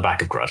straight into the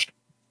back of Grudge.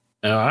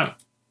 All right.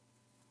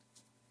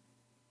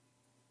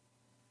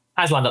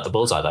 Has lined up the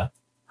bullseye, though.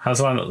 Takes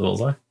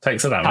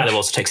a damage. Kylo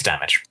also takes a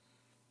damage.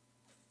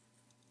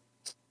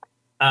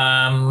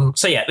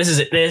 So yeah, this is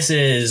it. This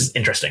is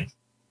interesting.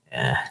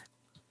 Yeah.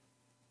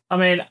 I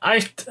mean,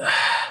 at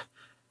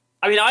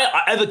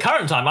the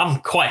current time, I'm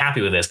quite happy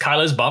with this.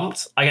 Kylo's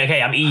bumped.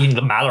 Okay, I'm eating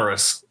the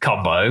Malorus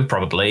combo,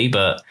 probably,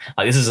 but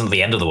this isn't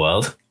the end of the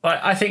world.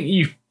 I think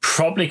you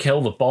probably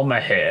kill the bomber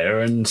here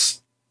and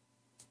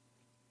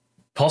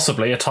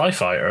possibly a TIE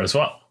fighter as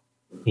well.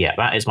 Yeah,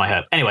 that is my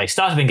hope. Anyway,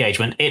 start of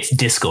engagement. It's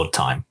Discord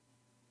time.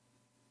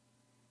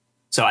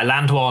 So I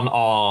land one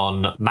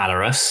on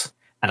Malorus,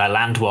 and I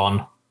land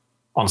one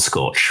on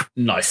Scorch.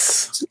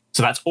 Nice.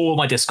 So that's all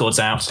my Discords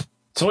out.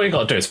 So what you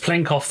got to do is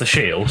plink off the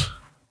shield.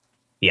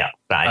 Yeah,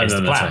 that is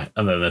the plan.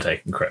 And then they're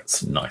taking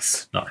crits.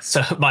 Nice.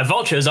 So my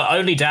vultures are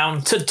only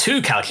down to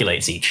 2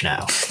 calculates each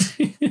now.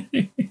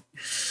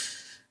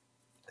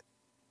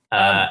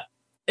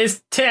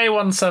 Is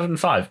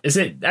TA-175, is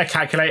it a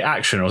calculate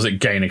action or is it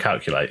gain a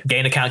calculate?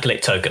 Gain a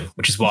calculate token,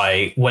 which is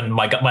why when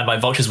my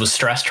vultures was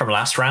stressed from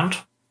last round,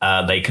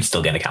 they could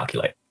still gain a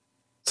calculate.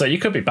 So you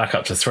could be back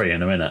up to 3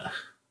 in a minute.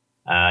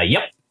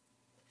 Yep.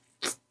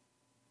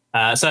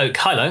 So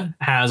Kylo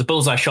has a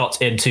bullseye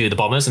shot into the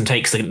bombers and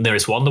takes the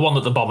nearest one, the one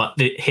that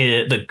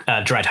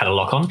the Dread had a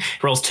lock on.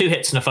 Rolls 2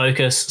 hits and a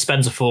focus,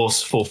 spends a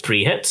force for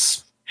 3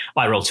 hits.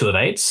 I roll 2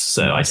 evades,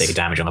 so nice. I take a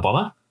damage on the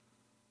bomber.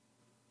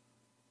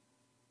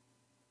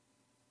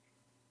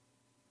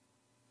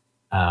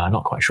 I'm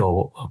not quite sure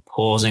what we're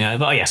pausing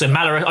over. Oh yeah, so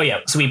Malorus. Oh yeah,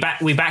 so we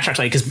backtracked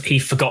because he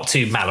forgot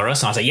to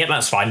Malorus, and I was like, yeah,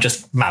 that's fine,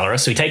 just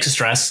Malorus. So he takes a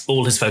stress.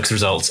 All his focus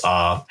results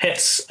are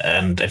hits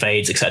and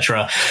evades,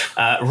 etc.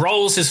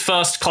 Rolls his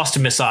first cluster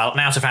missile, and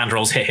out of hand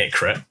rolls hit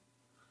crit.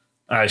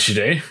 As you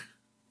do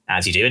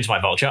into my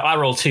vulture. I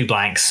roll 2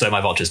 blanks, so my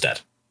vulture's dead.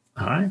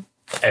 All right.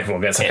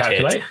 Everyone gets a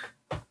calculate.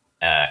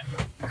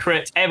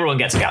 Crit. Everyone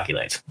gets a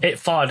calculate. It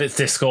fired its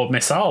Discord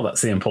missile.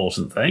 That's the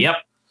important thing. Yep.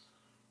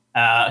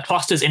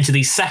 Clusters into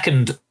the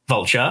second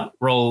vulture.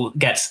 Roll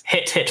gets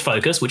hit,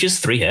 focus, which is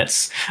 3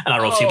 hits. And I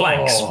roll 2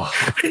 blanks.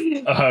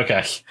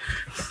 Okay.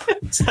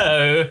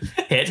 So,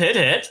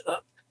 hit.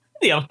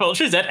 The other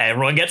vulture is dead.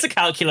 Everyone gets a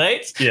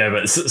calculate. Yeah,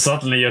 but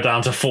suddenly you're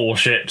down to 4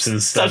 ships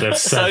instead of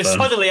 7. So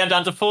suddenly I'm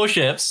down to 4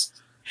 ships.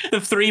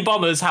 The 3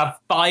 bombers have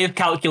 5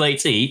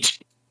 calculates each.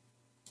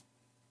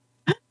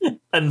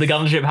 And the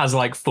gunship has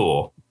like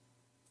 4.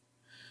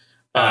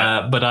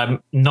 But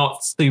I'm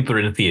not super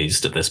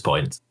enthused at this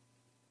point.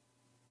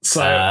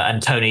 So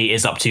and Tony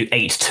is up to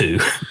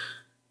 8-2.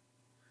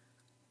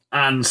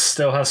 And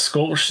still has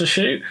Scorch to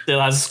shoot?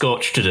 Still has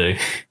Scorch to do.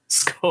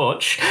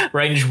 Scorch,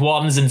 range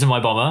 1s into my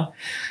bomber.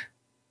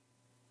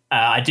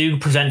 I do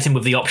present him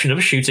with the option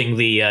of shooting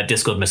the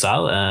Discord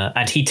missile,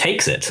 and he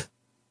takes it.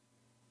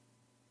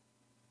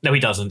 No, he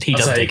doesn't. He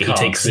doesn't take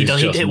it.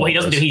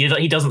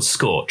 He doesn't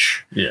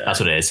Scorch. Yeah, that's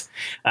what it is.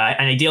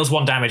 And he deals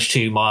 1 damage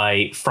to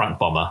my front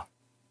bomber.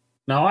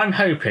 Now I'm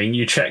hoping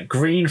you check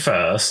green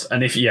first,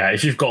 and if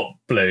you've got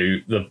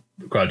blue, the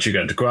grudge, you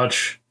go into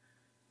grudge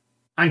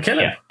and kill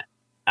him. Yeah.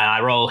 And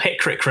I roll hit,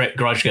 crit,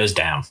 grudge goes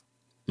down.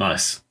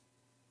 Nice.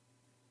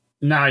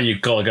 Now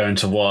you've got to go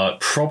into what?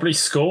 Probably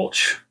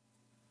Scorch.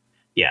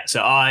 Yeah,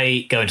 so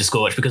I go into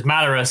Scorch because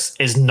Malorus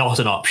is not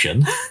an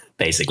option,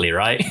 basically,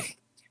 right?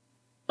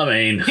 I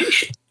mean,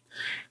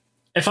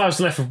 if I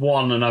was left with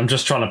 1 and I'm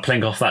just trying to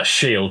plink off that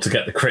shield to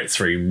get the crit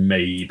through,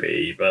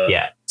 maybe, but...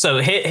 Yeah, so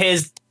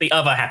here's the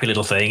other happy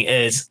little thing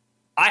is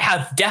I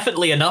have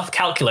definitely enough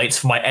calculates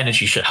for my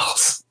energy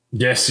shells.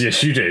 Yes,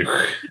 you do.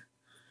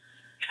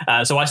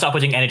 So I start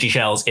putting energy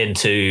shells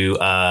into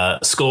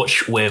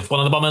Scorch with one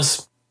of the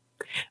bombers.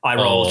 I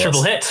roll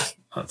triple hit.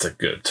 That's a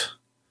good...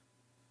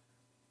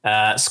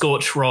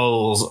 Scorch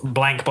rolls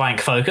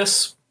blank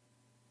focus.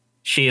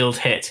 Shield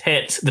hit.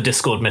 The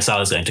Discord missile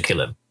is going to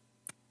kill him.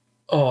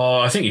 Oh,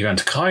 I think you're going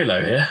to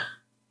Kylo here.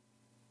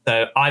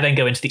 So I then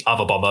go into the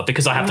other bomber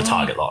because I have the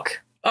target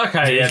lock.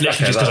 Okay, it's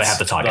literally just because I have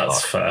the target lock.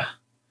 That's fair.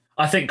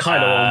 I think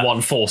Kylo on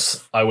 1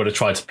 force, I would have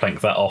tried to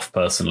plink that off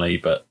personally,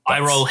 but... I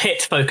roll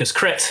hit, focus,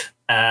 crit,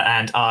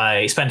 and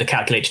I spend a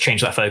calculate to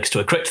change that focus to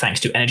a crit thanks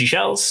to energy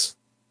shells.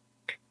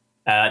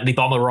 The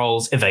bomber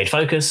rolls evade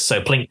focus,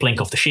 so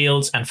plink off the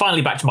shields, and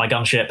finally back to my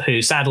gunship,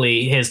 who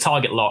sadly his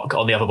target lock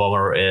on the other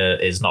bomber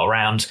is not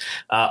around.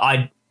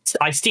 I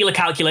steal a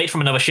calculate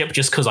from another ship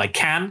just because I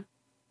can,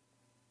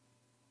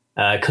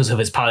 because of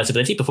his pilot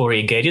ability before he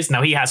engages.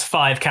 Now he has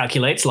 5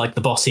 calculates, like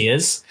the boss he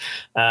is,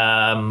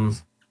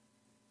 and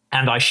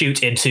I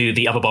shoot into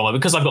the other bomber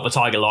because I've got the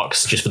target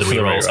locks just for the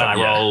rerolls, and I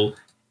roll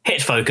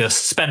hit focus,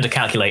 spend a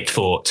calculate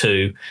for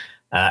 2,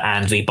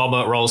 and the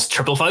bomber rolls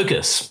triple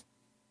focus.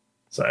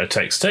 So it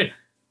takes 2.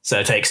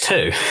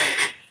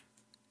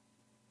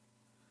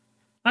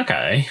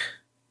 Okay.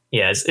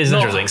 Yeah, it's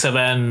interesting. So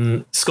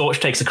then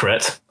Scorch takes a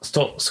crit.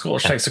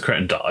 Scorch takes a crit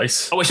and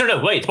dies. Oh,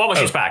 wait, Bomber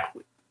shoots back.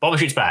 Bomber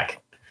shoots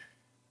back.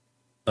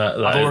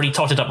 I've already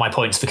totted up my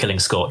points for killing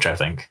Scorch, I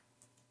think.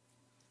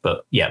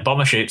 But yeah,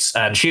 Bomber shoots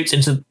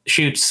into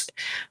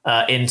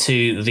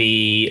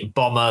the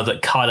bomber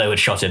that Kylo had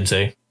shot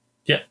into.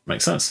 Yeah,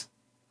 makes sense.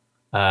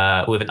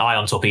 With an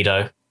ion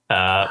torpedo.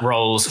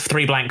 Rolls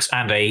 3 blanks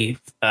and 3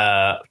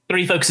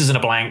 focuses and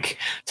a blank.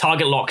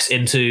 Target locks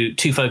into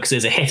 2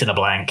 focuses, a hit and a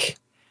blank.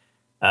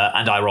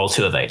 And I roll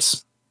 2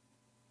 evades.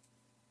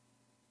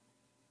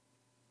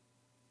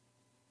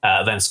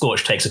 Then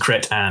Scorch takes a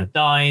crit and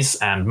dies,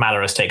 and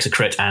Malorus takes a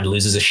crit and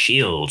loses a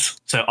shield.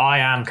 So I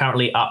am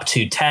currently up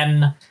to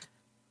 10,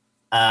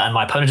 and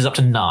my opponent is up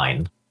to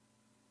 9.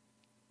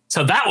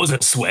 So that was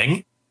a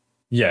swing.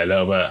 Yeah, a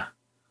little bit.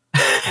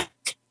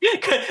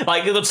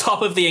 Like at the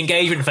top of the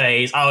engagement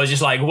phase, I was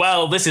just like,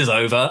 well, this is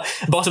over.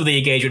 Bottom of the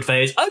engagement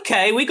phase,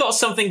 okay, we got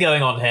something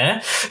going on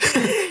here.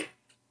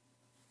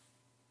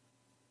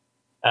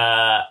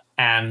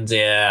 And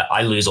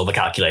I lose all the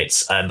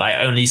calculates, and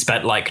I only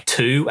spent like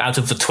 2 out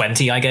of the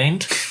 20 I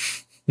gained.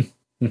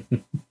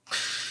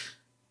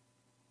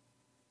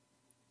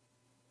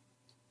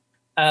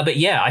 But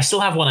yeah, I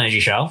still have 1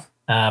 energy shell,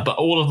 but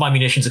all of my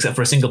munitions except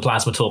for a single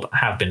plasma torp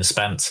have been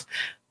spent.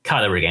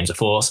 Kylo regains a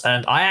force,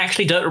 and I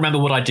actually don't remember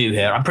what I do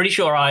here. I'm pretty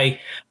sure I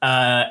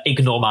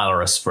ignore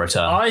Malorus for a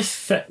turn. I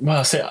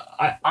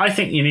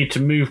think you need to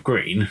move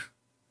green,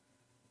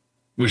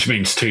 which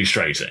means 2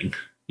 straighting.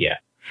 Yeah.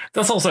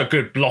 That's also a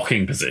good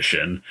blocking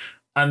position.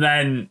 And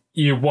then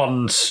you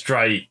 1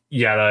 straight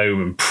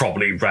yellow and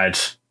probably red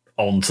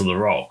onto the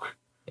rock.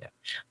 Yeah.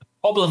 The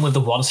problem with the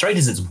 1 straight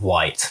is it's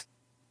white.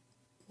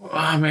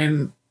 I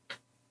mean,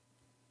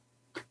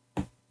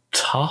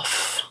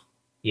 tough.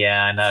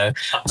 Yeah, I know.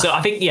 So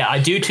I think, I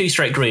do 2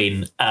 straight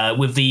green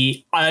with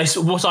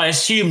what I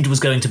assumed was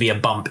going to be a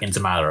bump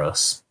into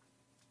Malorus.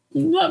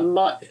 That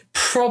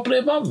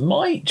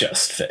might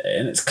just fit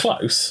in. It's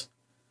close.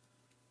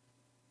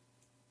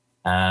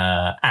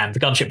 And the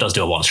gunship does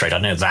do a 1 straight. I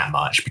know that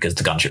much because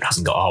the gunship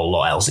hasn't got a whole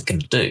lot else it can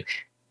do.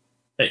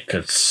 It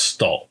could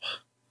stop.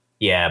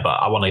 Yeah, but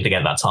I wanted to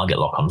get that target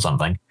lock on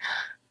something.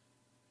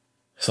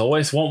 It's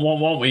always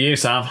want with you,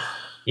 Sam.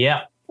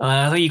 Yeah.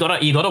 You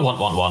gotta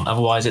want.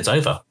 Otherwise, it's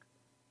over.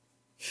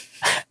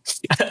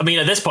 I mean,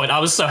 at this point, I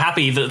was so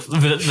happy that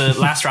the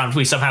last round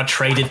we somehow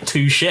traded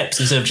 2 ships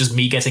instead of just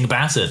me getting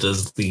battered,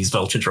 as these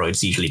vulture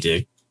droids usually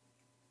do.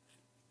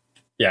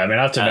 Yeah, I mean,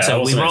 I have to admit,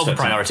 so we roll for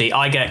priority.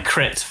 I get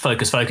crit,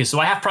 focus. So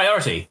I have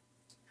priority.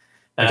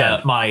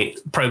 My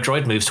probe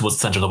droid moves towards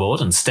the center of the board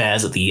and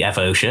stares at the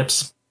FO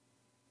ships.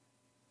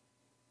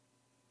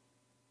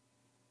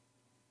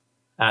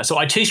 So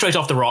I 2 straight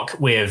off the rock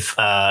with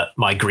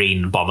my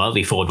green bomber,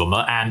 the forward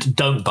bomber, and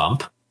don't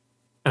bump.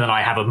 And then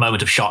I have a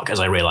moment of shock as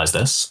I realize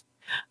this.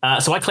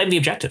 So I claim the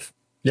objective.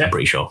 Yeah. I'm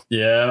pretty sure.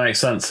 Yeah, makes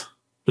sense.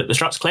 Flip the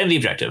struts, claim the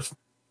objective.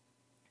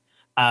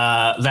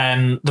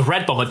 Then the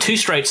red bomber 2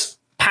 straights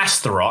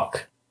past the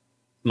rock.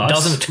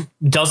 Nice.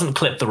 Doesn't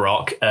clip the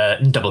rock,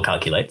 double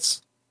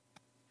calculates.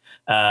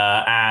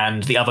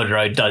 And the other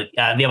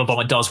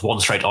bomber does 1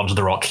 straight onto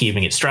the rock,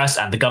 keeping it stressed,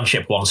 and the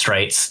gunship 1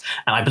 straight.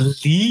 And I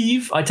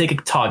believe I take a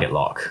target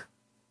lock.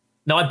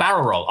 No, I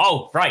barrel roll.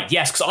 Oh, right,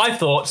 yes, because I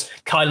thought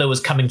Kylo was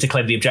coming to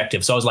claim the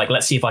objective, so I was like,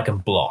 let's see if I can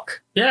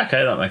block. Yeah,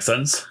 okay, that makes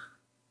sense.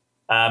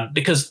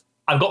 Because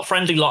I've got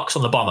friendly locks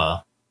on the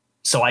bomber,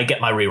 so I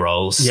get my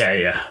rerolls.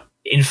 Yeah.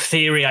 In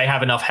theory, I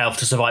have enough health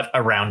to survive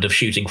a round of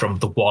shooting from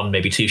the 1,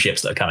 maybe 2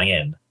 ships that are coming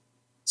in.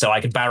 So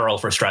I could barrel roll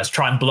for a stress,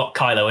 try and block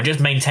Kylo, and just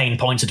maintain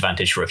points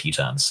advantage for a few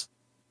turns.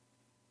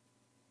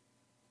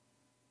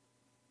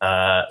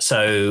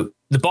 So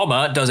the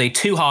bomber does a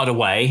 2 hard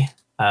away,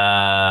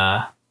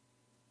 and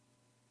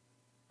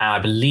I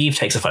believe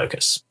takes a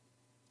focus.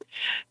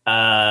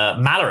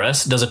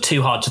 Malorus does a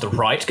 2 hard to the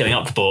right, going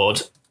up the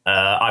board.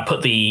 I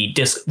put the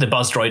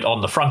buzz droid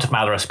on the front of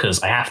Malorus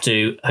because I have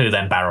to, who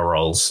then barrel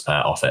rolls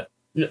off it.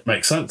 Yeah,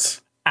 makes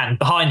sense. And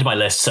behind my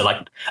list, so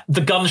like the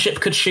gunship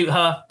could shoot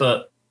her,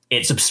 but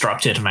it's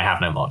obstructed and I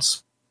have no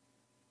mods.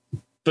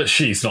 But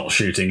she's not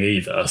shooting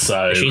either,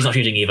 so... She's not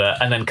shooting either.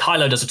 And then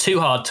Kylo does a 2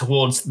 hard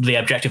towards the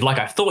objective like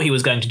I thought he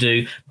was going to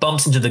do,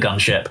 bumps into the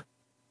gunship.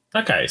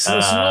 Okay, so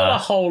there's not a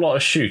whole lot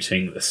of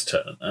shooting this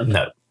turn, then.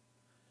 No.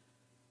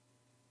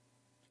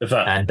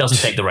 And doesn't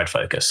take the red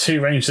focus. 2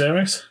 range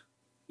zeros?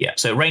 Yeah,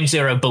 so range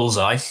 0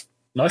 bullseye.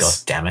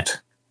 Nice. God damn it.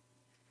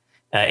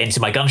 Into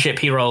my gunship,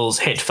 he rolls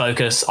hit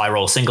focus, I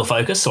roll single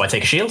focus, so I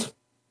take a shield.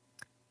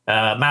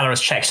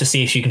 Malorus checks to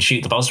see if she can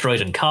shoot the buzz droid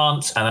and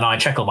can't, and then I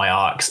check all my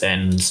arcs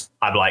and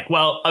I'm like,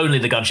 well, only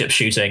the gunship's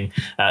shooting,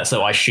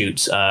 so I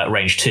shoot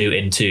range 2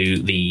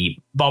 into the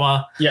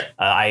bomber. Yeah.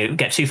 I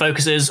get 2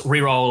 focuses,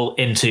 reroll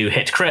into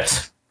hit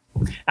crit,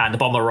 and the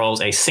bomber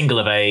rolls a single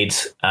evade,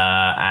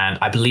 and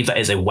I believe that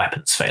is a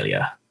weapons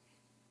failure.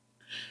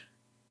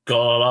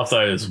 Gotta love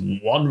those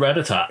 1 red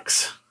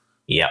attacks.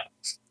 Yep.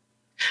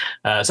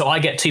 So I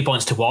get 2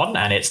 points to 1,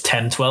 and it's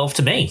 10-12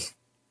 to me.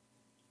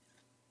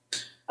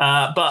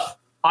 But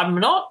I'm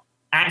not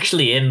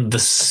actually in the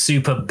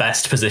super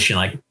best position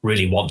I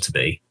really want to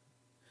be.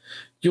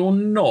 You're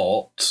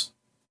not,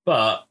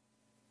 but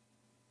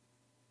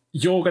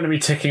you're going to be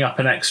ticking up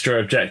an extra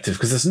objective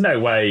because there's no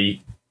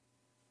way...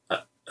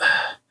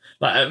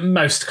 like at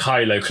most,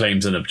 Kylo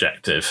claims an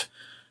objective.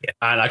 Yeah.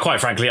 And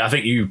quite frankly, I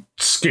think you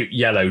scoot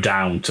yellow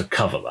down to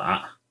cover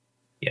that.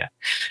 Yeah.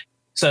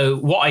 So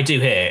what I do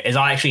here is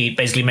I actually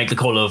basically make the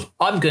call of,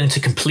 I'm going to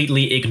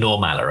completely ignore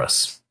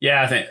Malorus.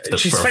 Yeah, I think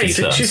she's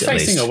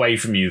facing away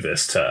from you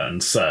this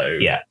turn, so...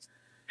 Yeah.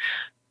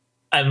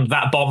 And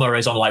that bomber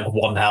is on like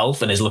 1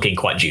 health and is looking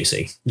quite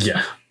juicy.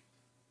 Yeah.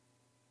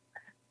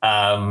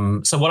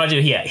 So what I do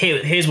here,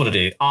 here's what I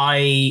do.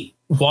 I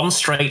 1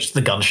 straight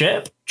the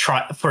gunship,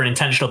 try for an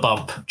intentional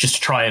bump, just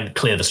to try and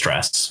clear the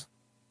stress.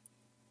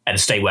 And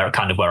stay where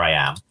I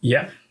am.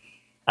 Yeah.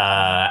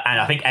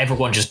 And I think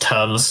everyone just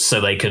turns so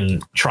they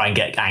can try and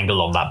get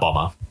angle on that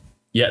bomber.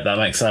 Yeah, that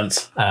makes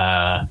sense.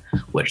 So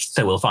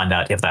we'll find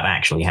out if that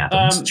actually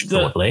happens.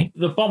 Probably.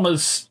 The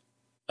bomber's...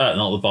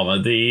 not the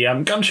bomber. The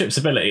gunship's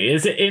ability,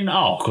 is it in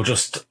arc or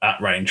just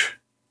at range?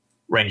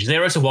 Range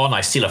 0 to 1,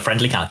 I steal a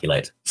friendly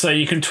calculate. So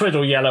you can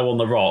twiddle yellow on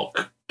the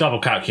rock, double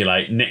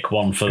calculate, nick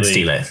 1 for the...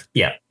 Steal it.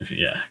 Yeah.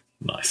 Yeah,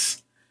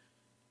 Nice.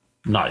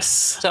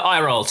 So I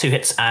roll 2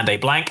 hits and a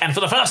blank, and for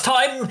the first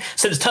time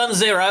since turn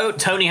 0,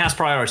 Tony has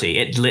priority.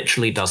 It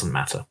literally doesn't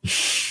matter.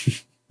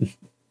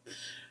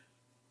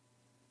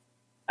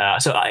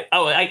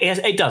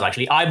 It does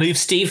actually. I move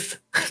Steve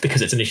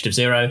because it's initiative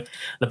 0.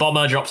 The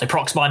bomber drops a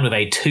prox mine with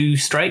a 2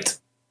 straight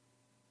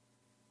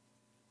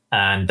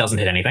and doesn't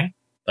hit anything.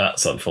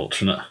 That's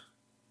unfortunate.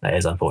 That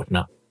is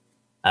unfortunate.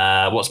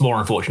 What's more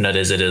unfortunate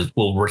is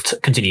will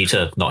continue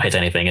to not hit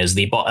anything as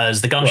the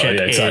gunship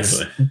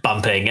is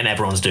bumping and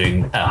everyone's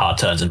doing hard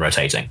turns and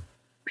rotating.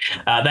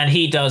 Then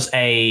he does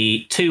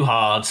a 2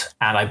 hard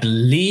and I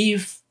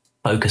believe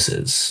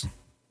focuses.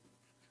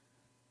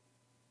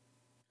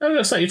 Oh,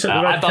 looks like you took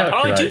the red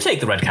calculate. I do take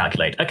the red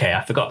calculate. Okay,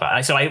 I forgot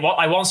that. So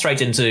I went straight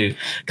into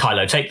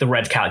Kylo, take the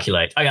red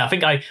calculate. Oh, yeah, I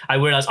think I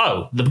realised,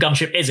 the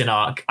gunship is in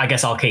arc. I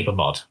guess I'll keep a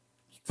mod.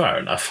 Fair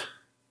enough.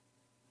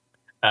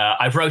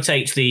 I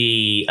rotate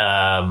the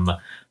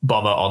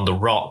bomber on the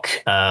rock,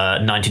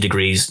 90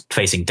 degrees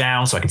facing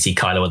down, so I can see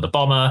Kylo and the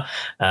bomber.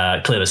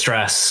 Clear the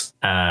stress.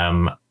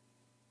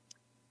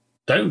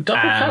 Don't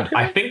double calculate.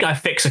 I think I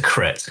fix a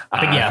crit.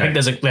 I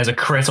think there's a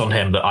crit on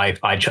him that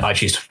I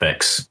choose to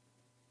fix.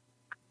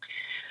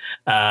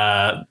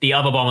 The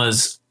other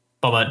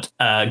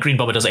green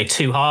bomber does a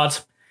 2 hard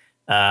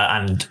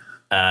and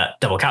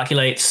double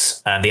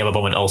calculates, and the other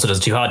bomber also does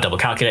a 2 hard, double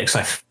calculates. So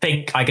I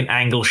think I can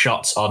angle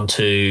shots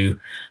onto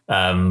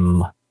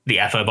the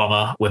FO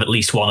bomber with at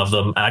least one of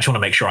them, and I just want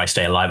to make sure I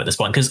stay alive at this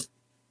point because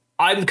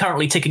I'm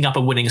currently ticking up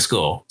a winning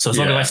score. So as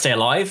long as I stay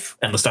alive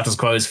and the status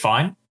quo is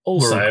fine.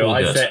 Also,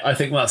 I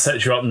think that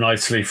sets you up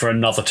nicely for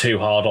another 2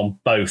 hard on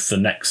both the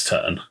next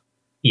turn.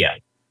 Yeah.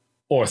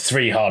 Or a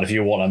 3 hard if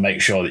you want to make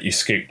sure that you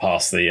scoot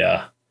past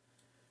the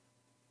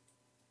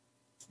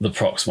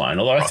prox mine.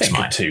 Although I think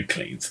a 2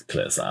 clears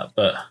that.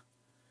 But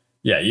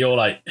yeah, you're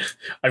like,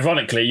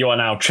 ironically, you are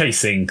now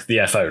chasing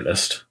the FO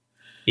list.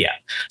 Yeah.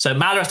 So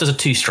Malorus does a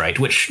 2 straight,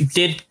 which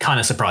did kind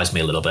of surprise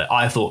me a little bit.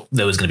 I thought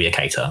there was going to be a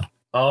K turn.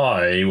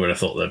 I would have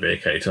thought there'd be a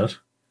K turn.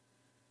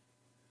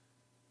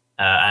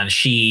 And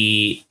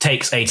she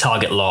takes a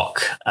target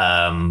lock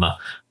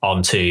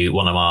onto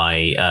one of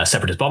my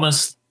Separatist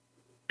bombers.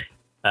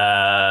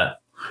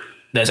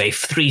 There's a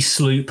 3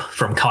 sloop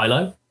from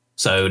Kylo.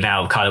 So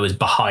now Kylo is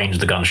behind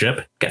the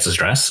gunship, gets a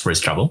stress for his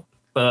trouble.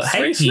 But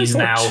hey, he's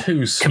now...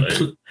 2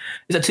 sloop?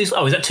 Is that 2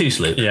 sloop? Oh, is that 2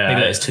 sloop? Yeah.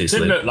 Maybe that is 2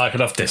 sloop. Didn't look like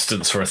enough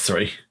distance for a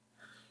 3.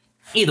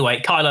 Either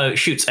way, Kylo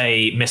shoots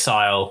a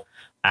missile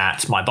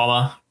at my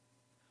bomber.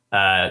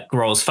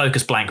 Rolls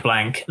focus blank,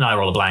 and I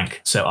roll a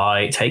blank, so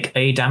I take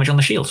a damage on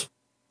the shield.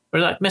 Or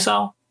is that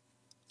missile?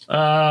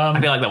 I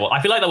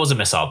feel like that was a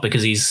missile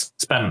because he's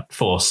spent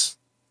force,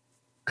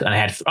 and I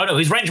had. Oh no,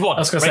 he's range 1. I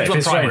was going to say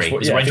range 1 primary.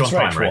 He's range 1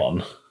 primary.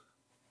 1.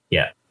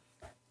 Yeah.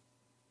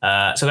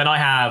 So then I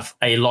have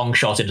a long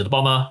shot into the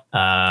bomber.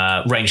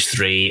 Range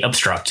 3,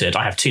 obstructed.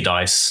 I have 2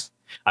 dice.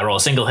 I roll a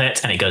single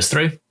hit, and it goes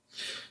through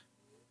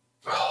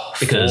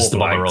because the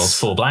bomber rolls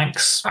 4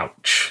 blanks.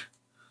 Ouch.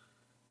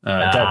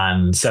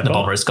 And the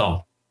bomber is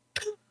gone.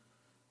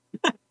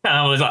 And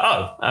I was like,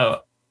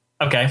 oh,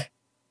 okay.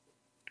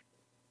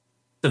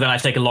 So then I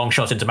take a long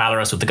shot into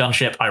Malorus with the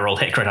gunship. I roll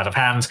hit crit out of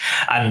hand,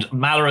 and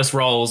Malorus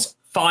rolls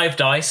 5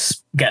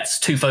 dice, gets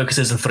 2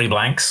 focuses and 3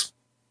 blanks.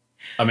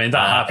 I mean,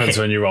 that happens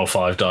when you roll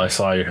 5 dice.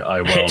 I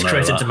well hit know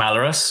crit that. into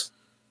Malorus.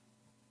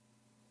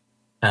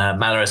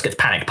 Malorus gets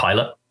panic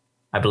pilot,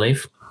 I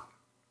believe.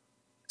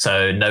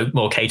 So no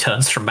more K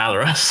turns from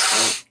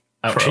Malorus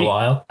for a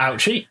while.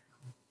 Ouchie.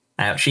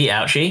 And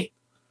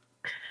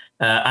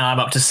I'm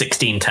up to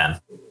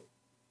 16-10.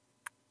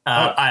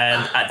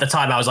 And at the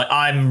time I was like,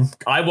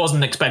 I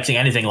wasn't expecting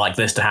anything like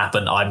this to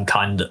happen. I'm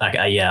kind of like,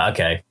 yeah,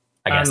 okay.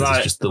 I guess this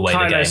is just the way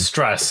the game.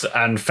 Stressed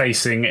and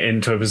facing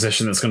into a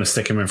position that's going to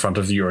stick him in front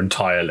of your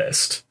entire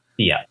list.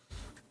 Yeah,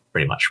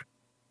 pretty much.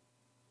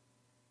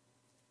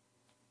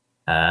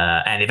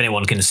 And if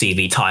anyone can see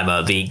the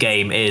timer, the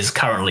game is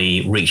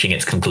currently reaching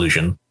its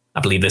conclusion.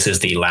 I believe this is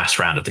the last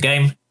round of the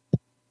game.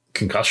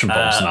 Concussion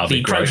bombs now.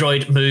 The Crow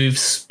Droid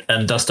moves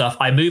and does stuff.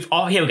 I move.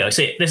 Oh, here we go.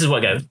 See, this is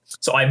what I go.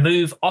 So I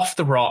move off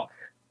the rock.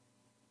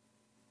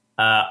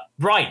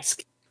 Right.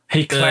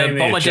 He claimed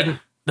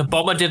the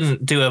bomber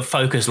didn't do a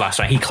focus last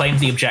round. He claimed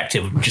the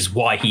objective, which is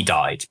why he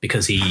died,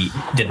 because he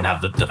didn't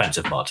have the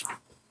defensive mod.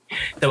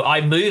 So I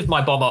moved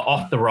my bomber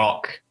off the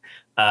rock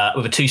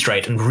with a 2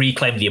 straight and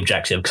reclaimed the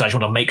objective because I just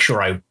want to make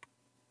sure I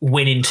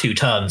win in 2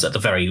 turns at the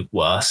very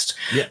worst.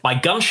 Yeah. My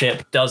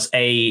gunship does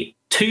a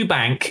 2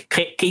 bank,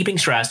 keeping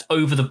stressed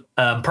over the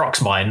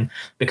prox mine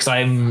because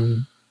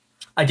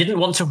I didn't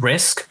want to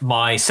risk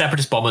my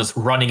Separatist bombers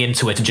running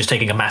into it and just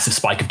taking a massive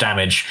spike of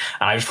damage.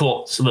 And I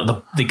thought so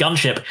that the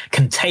gunship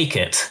can take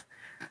it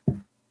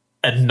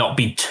and not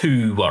be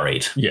too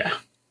worried. Yeah.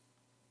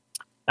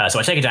 So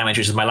I take a damage,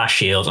 which is my last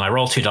shield, and I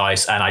roll 2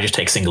 dice, and I just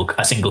take a single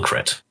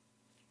crit.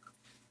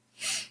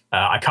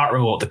 I can't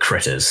remember what the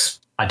crit is.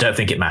 I don't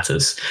think it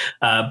matters.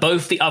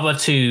 Both the other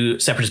 2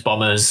 Separatist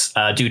bombers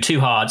do 2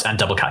 hards and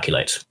double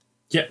calculate.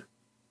 Yeah.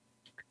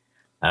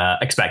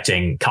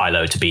 Expecting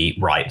Kylo to be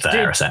right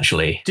there,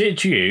 essentially.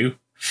 Did you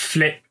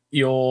flip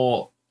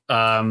your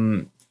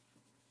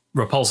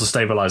repulsor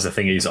stabilizer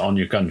thingies on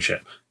your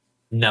gunship?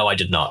 No, I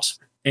did not.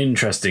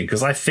 Interesting,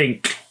 because I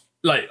think,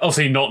 like,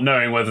 obviously not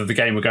knowing whether the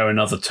game would go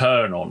another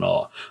turn or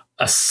not,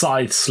 a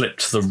side slip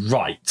to the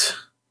right.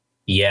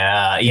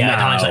 Yeah,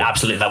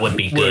 absolutely, that would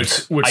be good.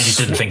 I just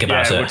didn't think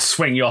about it. Would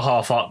swing your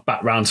half arc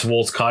back round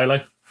towards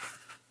Kylo.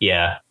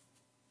 Yeah.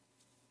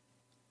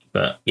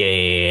 But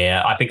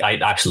yeah, I think I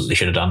absolutely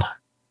should have done.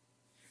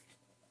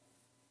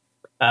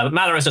 But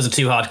Malorus does a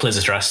 2 hard, clears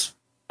the stress.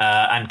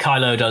 And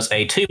Kylo does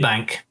a 2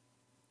 bank,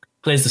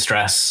 clears the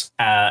stress.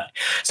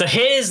 So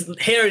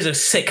here is a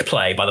sick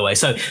play, by the way.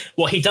 So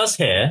what he does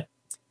here,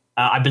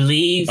 I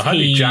believe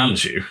he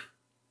jams you.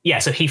 Yeah,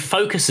 so he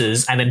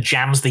focuses and then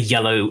jams the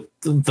yellow,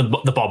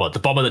 the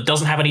bomber that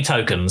doesn't have any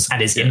tokens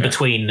and is in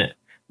between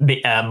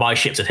my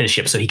ships and his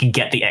ships, so he can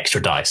get the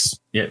extra dice.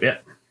 Yeah.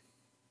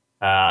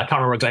 I can't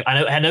remember exactly.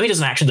 I know he does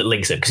an action that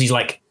links it because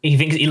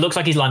he looks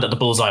like he's lined up the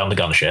bullseye on the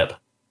gunship.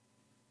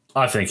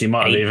 I think he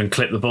might have even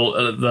clipped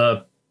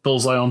the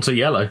bullseye onto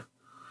yellow.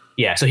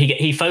 Yeah, so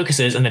he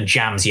focuses and then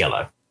jams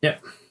yellow.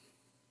 Yep.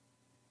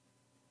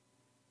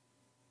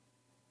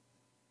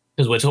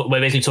 Because we're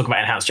basically talking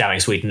about enhanced jamming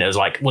Sweden. It was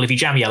like, well, if you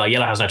jam yellow,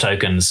 yellow has no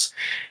tokens.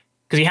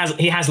 Because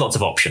he has lots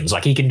of options.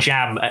 Like he can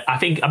jam.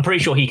 I'm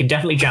pretty sure he can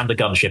definitely jam the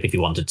gunship if he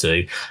wanted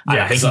to.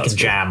 Yeah, I think he can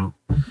jam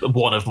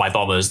one of my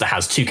bombers that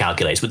has 2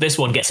 calculates, but this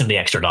one gets him the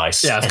extra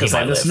dice. Yeah, because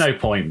there's no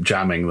point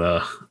jamming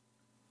the.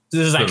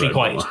 This is actually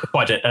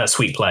quite a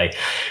sweet play.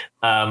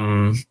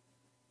 And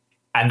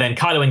then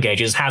Kylo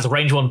engages, has a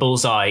range 1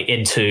 bullseye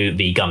into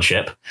the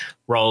gunship,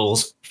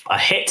 rolls a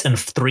hit and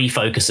 3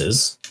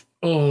 focuses.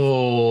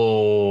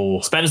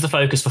 Oh. Spends the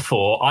focus for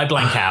 4. I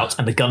blank out,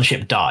 and the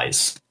gunship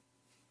dies.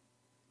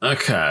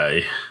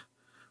 Okay.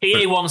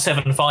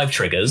 PA-175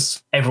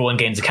 triggers, everyone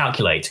gains a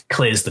calculate,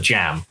 clears the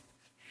jam.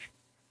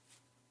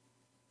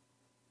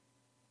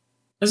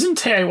 Isn't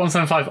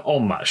TA-175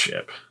 on that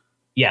ship?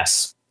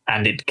 Yes,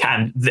 and it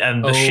can,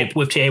 and the ship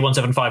with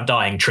TA-175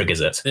 dying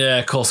triggers it. Yeah,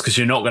 of course, because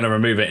you're not going to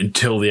remove it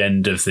until the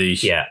end of the...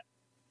 Yeah.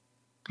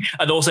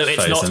 And also,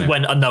 it's not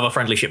when another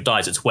friendly ship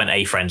dies, it's when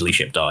a friendly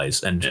ship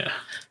dies. And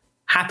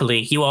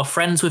happily, you are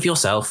friends with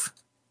yourself.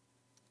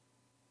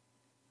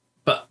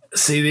 But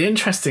see, the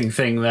interesting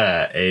thing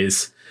there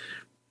is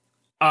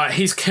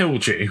he's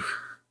killed you,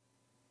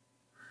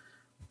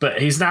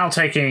 but he's now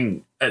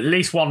taking at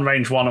least 1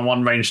 range 1 and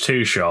 1 range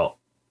 2 shot.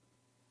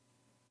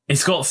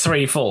 He's got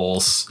 3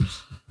 4s.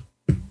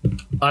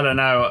 I don't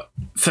know.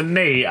 For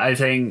me, I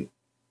think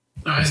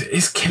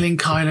is keeping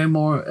Kylo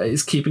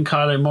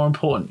more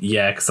important?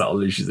 Yeah, because that'll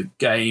lose you the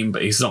game.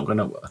 But he's not going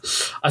to.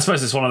 I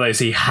suppose it's one of those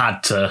he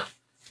had to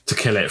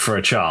kill it for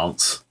a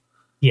chance.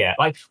 Yeah,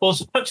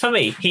 for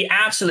me, he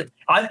absolutely.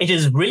 It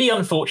is really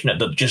unfortunate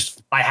that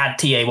just I had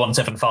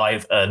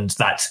TA-175 and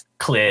that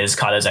clears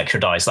Kylo's extra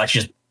dice. That's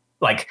just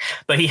but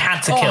he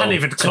had to kill. I haven't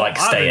even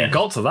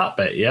got to that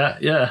bit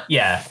yet.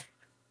 Yeah.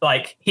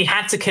 He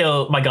had to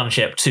kill my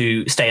gunship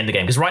to stay in the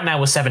game because right now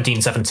we're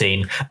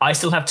 17-17. I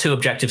still have 2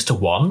 objectives to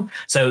 1.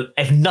 So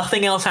if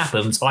nothing else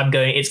happens,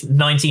 it's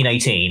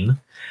 19-18.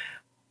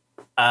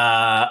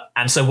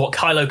 And so what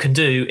Kylo can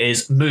do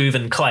is move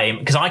and claim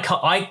because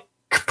I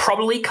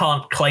probably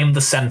can't claim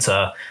the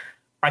center.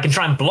 I can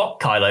try and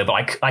block Kylo,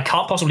 but I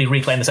can't possibly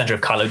reclaim the center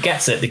if Kylo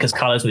gets it because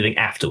Kylo's moving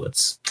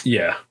afterwards.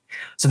 Yeah.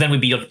 So then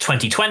we'd be on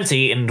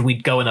 20-20 and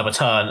we'd go another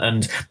turn.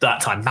 And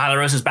that time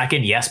Malarus is back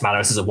in. Yes,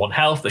 Malarus is at 1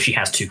 health, but she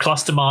has 2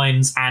 cluster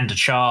mines and a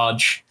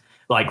charge.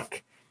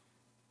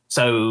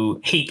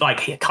 So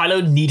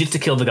Kylo needed to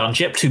kill the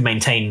gunship to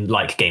maintain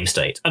game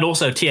state. And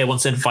also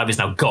TA-175 is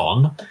now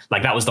gone.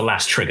 That was the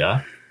last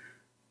trigger.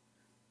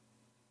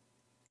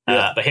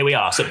 But here we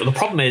are. So the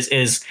problem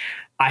is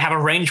I have a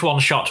range 1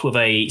 shot with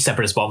a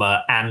Separatist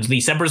bomber, and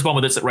the Separatist bomber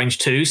that's at range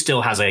 2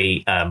 still has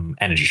a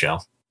energy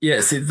shell.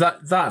 Yeah, see,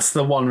 that's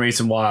the one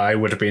reason why I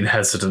would have been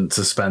hesitant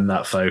to spend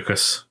that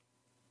focus.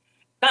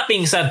 That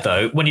being said,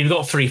 though, when you've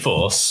got 3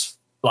 force,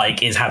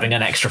 is having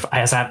an extra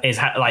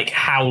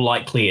how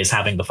likely is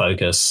having the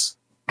focus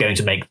going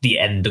to make the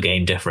end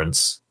game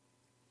difference?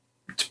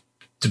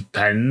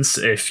 Depends.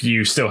 If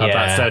you still have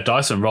that 3rd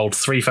dice and rolled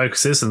 3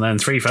 focuses and then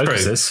 3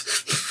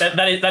 focuses.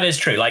 That is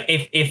true.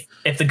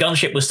 If the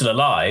gunship was still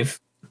alive,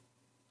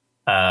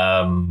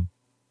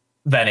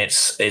 then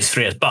it's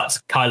 3. But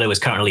Kylo is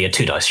currently a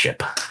 2 dice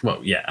ship.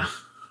 Well, yeah,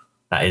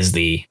 that is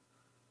the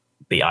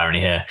irony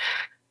here.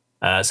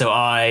 So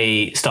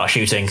I start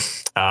shooting.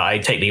 I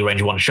take the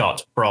range 1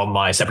 shot from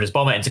my Separatist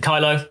bomber into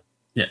Kylo.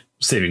 Yeah,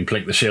 see if you can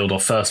blink the shield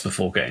off first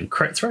before getting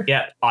crit through.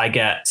 Yeah, I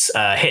get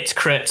hit,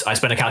 crit. I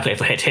spend a calculator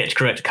for hit,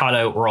 crit.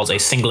 Kylo rolls a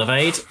single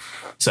evade.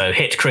 So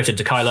hit, crit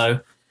into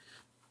Kylo.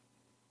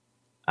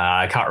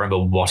 I can't remember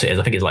what it is.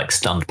 I think it's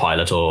stunned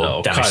pilot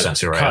or damage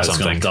sensor array or something.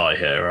 Kylo's going to die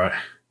here, right?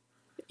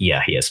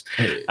 Yeah, he is.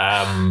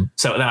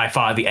 So then I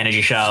fire the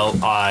energy shell.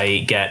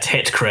 I get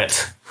hit,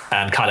 crit,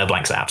 and Kylo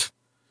blanks out.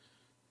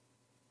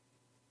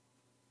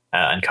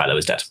 And Kylo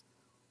is dead.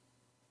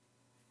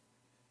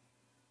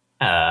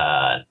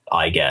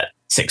 I get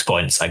 6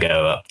 points. I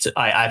go up to,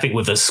 I think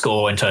with the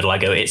score in total,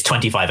 it's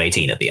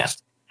 25-18 at the end.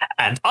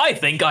 And I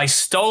think I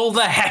stole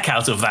the heck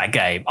out of that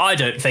game. I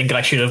don't think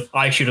I should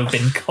have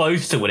been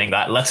close to winning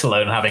that, let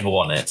alone having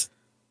won it.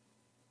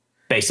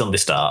 Based on the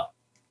start.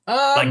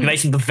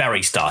 Based on the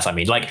very start, I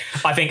mean.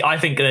 I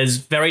think there's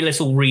very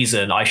little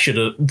reason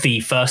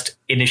the first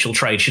initial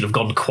trade should have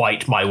gone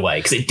quite my way,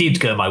 because it did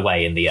go my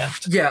way in the end.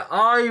 Yeah,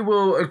 I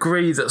will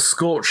agree that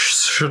Scorch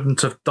shouldn't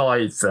have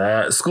died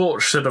there.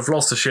 Scorch should have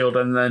lost the shield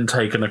and then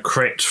taken a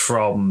crit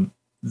from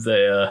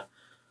the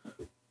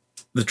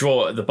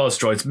buzz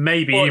droids.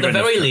 Maybe or even at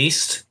the very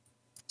least,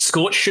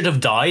 Scorch should have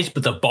died,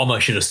 but the bomber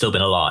should have still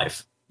been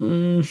alive.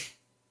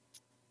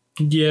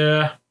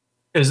 Yeah.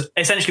 Because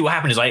essentially what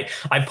happened is I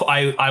put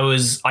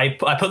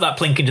that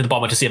plink into the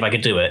bomber to see if I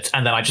could do it,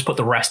 and then I just put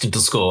the rest into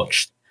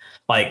Scorch.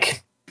 I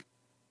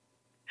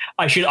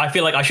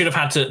feel like I should have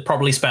had to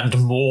probably spend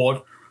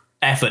more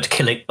effort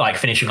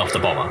finishing off the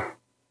bomber.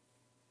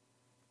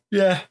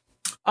 Yeah.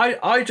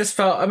 I just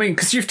felt, I mean,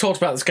 because you've talked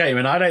about this game,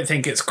 and I don't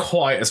think it's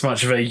quite as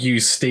much of a you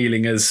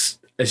stealing as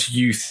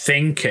you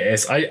think it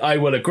is. I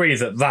will agree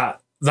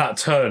that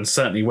turn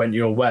certainly went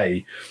your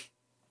way.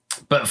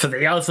 But for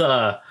the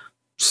other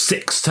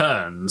 6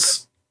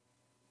 turns,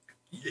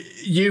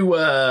 you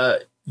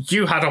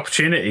had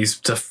opportunities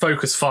to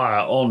focus fire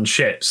on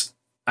ships,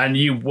 and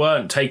you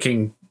weren't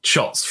taking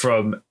shots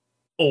from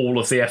all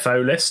of the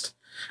FO list.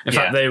 In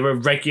fact, there were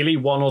regularly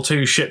 1 or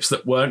 2 ships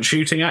that weren't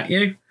shooting at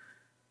you.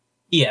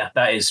 Yeah,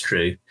 that is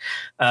true.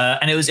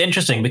 And it was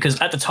interesting because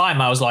at the time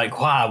I was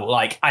like, wow,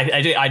 like I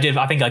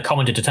think I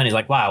commented to Tony,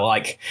 like, wow,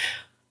 like,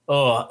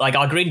 oh, like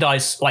our green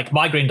dice, like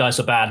my green dice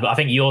were bad, but I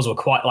think yours were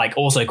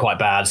also quite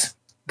bad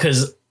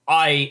because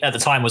I, at the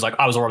time, was like,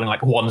 I was rolling like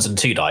 1s and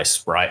 2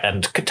 dice, right?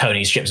 And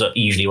Tony's ships are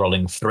usually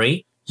rolling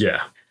 3.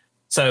 Yeah.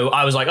 So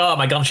I was like, oh,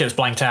 my gunship's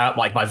blanked out.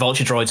 Like my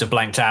vulture droids have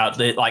blanked out.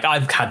 Like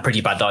I've had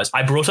pretty bad dice.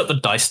 I brought up the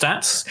dice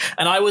stats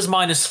and I was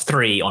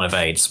 -3 on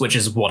evades, which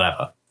is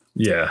whatever.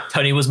 Yeah.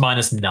 Tony was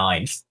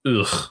 -9.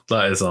 Ugh,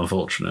 that is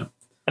unfortunate.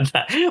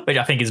 Which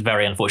I think is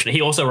very unfortunate.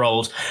 He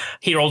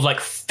rolled like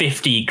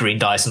 50 green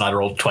dice and I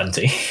rolled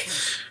 20.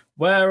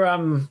 Where,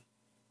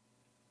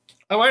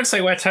 I won't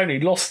say where Tony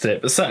lost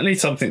it, but certainly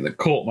something that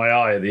caught my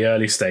eye at the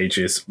early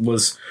stages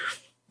was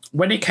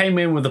when he came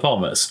in with the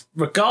bombers,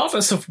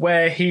 regardless of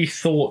where he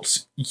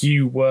thought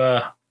you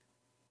were,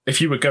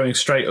 if you were going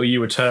straight or you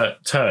were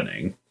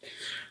turning,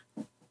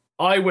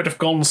 I would have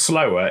gone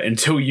slower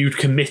until you'd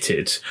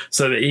committed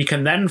so that he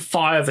can then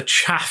fire the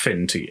chaff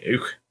into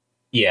you.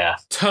 Yeah.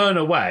 Turn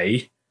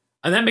away,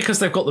 and then because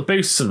they've got the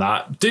boosts and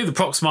that, do the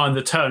proxima in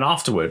the turn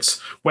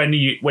afterwards when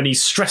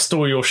he's stressed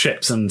all your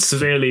ships and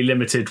severely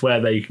limited where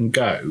they can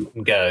go.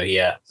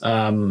 Yeah.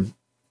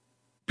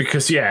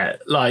 Because, yeah,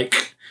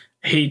 like,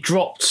 he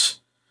dropped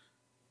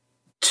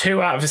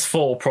 2 out of his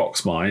 4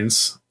 prox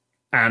mines,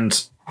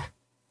 and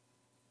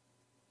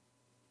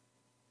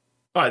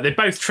right, they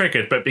both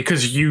triggered, but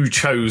because you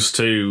chose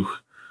to...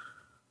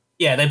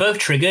 Yeah, they both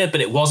triggered, but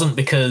it wasn't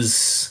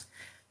because...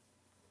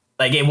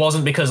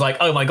 Like,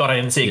 oh my god, I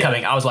didn't see it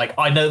coming. I was like,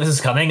 I know this is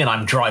coming, and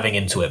I'm driving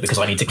into it because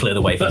I need to clear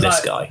the way for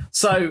this guy.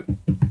 So,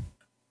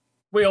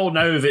 we all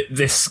know that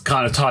this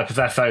kind of type of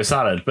FO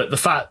salad, but the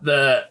fact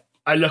that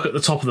I look at the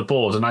top of the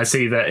board and I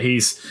see that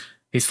he's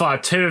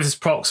fired 2 of his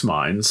prox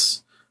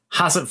mines,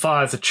 hasn't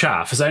fired the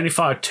chaff, has only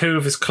fired 2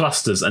 of his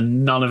clusters,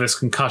 and none of his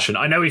concussion.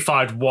 I know he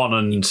fired 1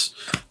 and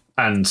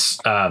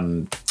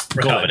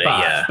got it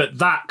back, but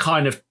that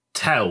kind of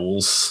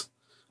tells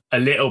a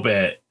little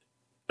bit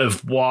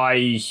of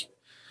why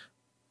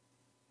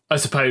I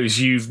suppose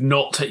you've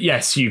not.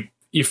 Yes, you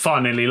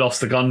finally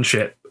lost the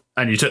gunship,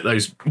 and you took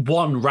those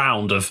 1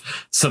 round of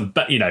some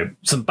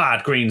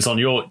bad greens on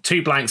your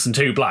 2 blanks and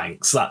 2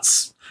 blanks.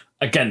 That's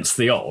against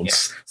the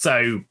odds. Yeah.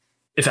 So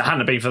if it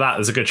hadn't been for that,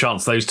 there's a good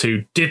chance those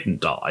 2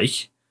 didn't die.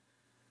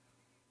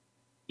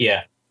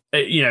 Yeah,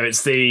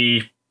 it's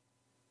the.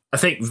 I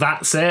think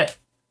that's it.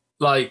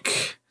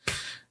 Like,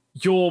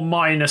 your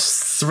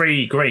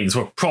 -3 greens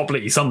were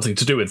probably something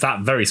to do with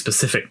that very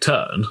specific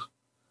turn.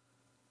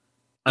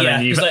 And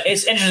then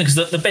it's interesting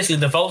because basically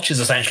the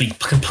vultures essentially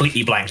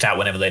completely blanked out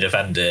whenever they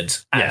defended,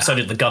 and so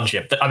did the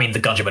gunship. I mean, the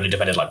gunship only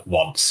defended like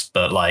once,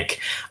 but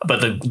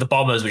the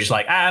bombers were just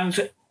like,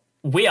 and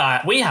we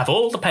have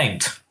all the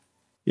paint.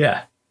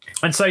 Yeah,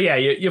 and so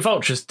your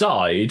vultures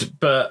died,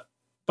 but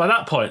by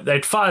that point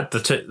they'd fired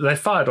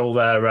all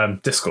their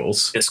Discord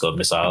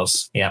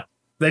missiles. Yeah.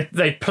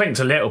 They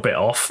plinked a little bit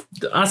off.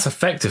 That's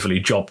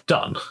effectively job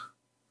done.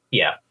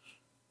 Yeah.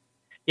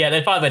 Yeah,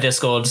 they fired their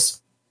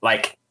Discords,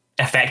 like,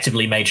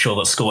 effectively made sure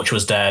that Scorch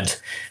was dead,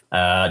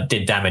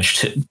 did damage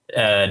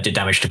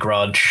to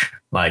Grudge.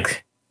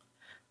 Like,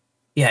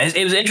 yeah,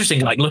 it was interesting,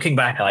 like, looking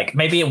back, like,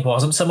 maybe it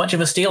wasn't so much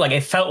of a steal. Like,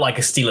 it felt like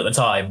a steal at the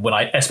time,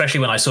 especially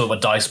when I saw the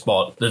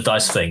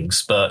dice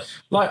things. But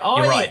like,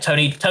 you're right,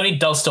 Tony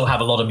does still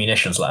have a lot of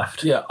munitions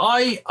left. Yeah,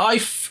 I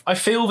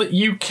feel that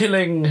you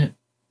killing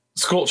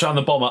Scorcher and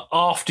the Bomber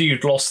after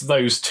you'd lost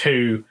those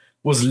 2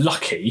 was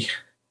lucky.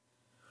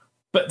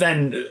 But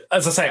then,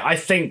 as I say, I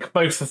think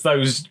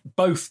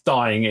both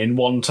dying in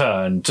 1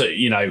 turn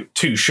to,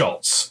 2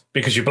 shots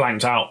because you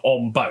blanked out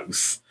on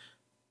both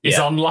is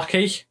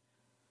unlucky.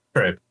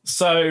 True.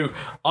 So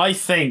I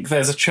think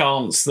there's a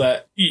chance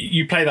that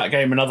you play that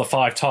game another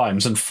 5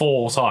 times, and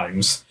 4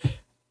 times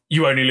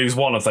you only lose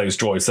 1 of those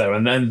droids there,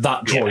 and then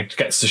that droid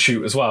gets to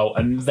shoot as well.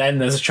 And then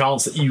there's a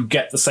chance that you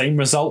get the same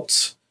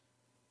result.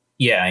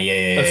 Yeah.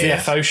 Of the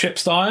FO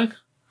ships dying.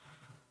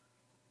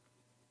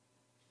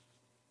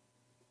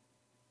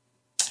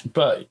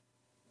 But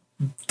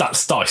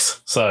that's dice,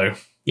 so...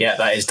 Yeah,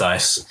 that is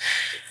dice.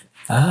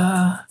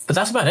 But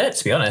that's about it,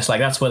 to be honest. Like,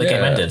 that's where the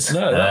game ended.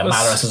 No,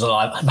 Malorus is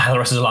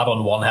alive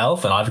on 1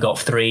 health, and I've got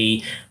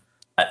 3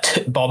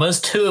 bombers,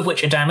 2 of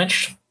which are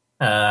damaged.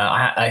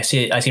 I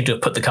seem to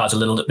have put the cards a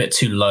little bit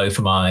too low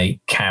for my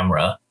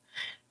camera,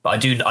 but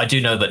I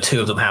do know that 2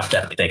 of them have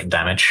definitely taken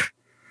damage.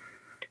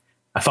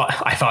 I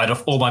fired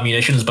off all my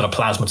munitions but a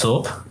plasma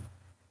torp.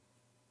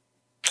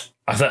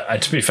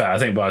 To be fair, I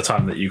think by the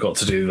time that you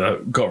got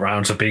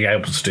around to being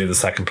able to do the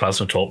second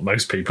plasma torp,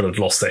 most people had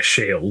lost their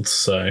shields.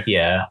 So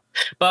yeah,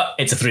 but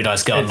it's a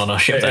 3-dice gun on a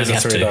ship. It is a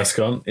 3-dice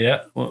gun.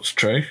 Yeah, that's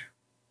true.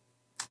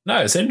 No,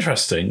 it's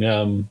interesting.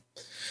 I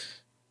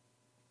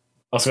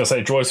was going to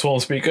say droid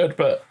swarms be good,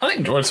 but I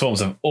think droid swarms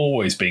have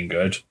always been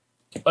good.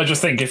 I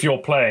just think if you're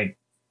playing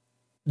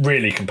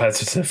really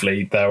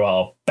competitively, there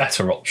are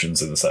better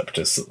options in the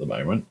Separatists at the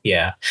moment.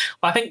 Yeah,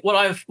 I think what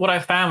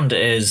I've found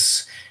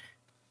is,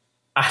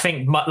 I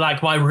think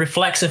my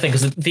reflexive thing,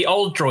 because the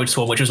old droid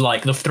swarm, which was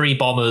like the 3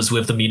 bombers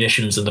with the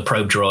munitions and the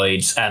probe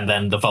droids, and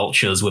then the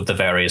vultures with the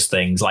various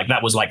things, like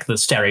that was like the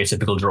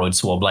stereotypical droid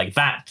swarm. Like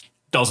that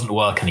doesn't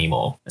work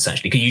anymore,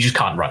 essentially, because you just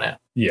can't run it.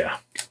 Yeah.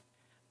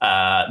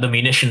 The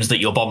munitions that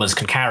your bombers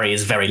can carry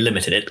is very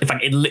limited. In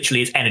fact, it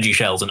literally is energy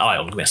shells and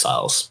ion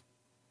missiles.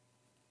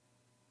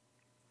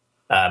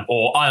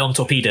 Or ion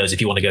torpedoes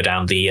if you want to go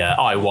down the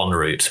I-1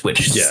 route,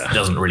 which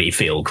doesn't really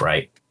feel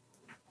great.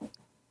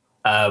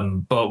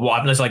 But what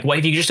happens is, like, what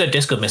if you just do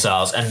disco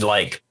missiles and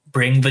like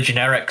bring the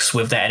generics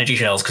with their energy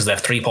shells because they're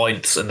 3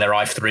 points and they're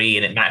I-3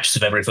 and it matches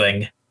with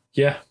everything?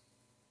 Yeah.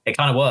 It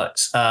kind of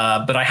works.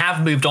 But I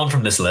have moved on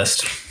from this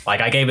list. Like,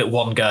 I gave it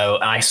one go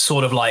and I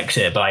sort of liked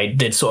it, but I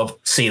did sort of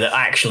see that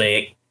actually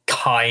it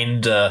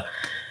kind of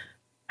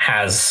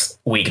has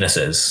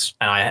weaknesses.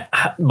 And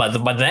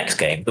the next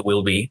game that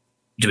we'll be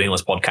doing on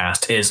this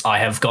podcast is I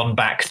have gone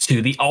back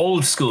to the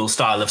old school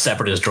style of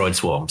Separatist droid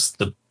swarms,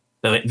 the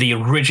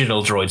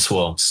original droid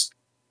swarms.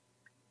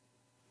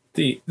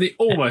 The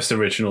almost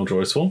original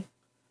droid swarm.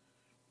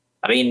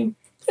 I mean,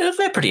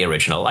 they're pretty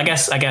original. I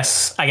guess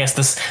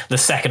this the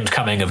second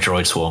coming of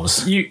droid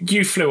swarms.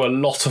 You flew a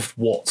lot of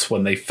Watts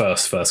when they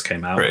first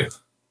came out.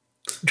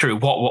 True.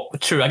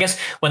 True. I guess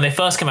when they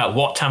first came out,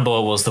 Wat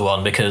Tambor was the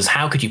one, because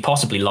how could you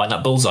possibly line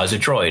up bullseyes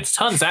with droids?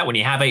 Turns out when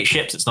you have 8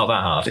 ships, it's not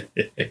that hard.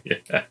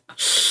 Yeah.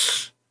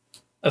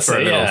 For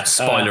a little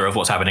spoiler of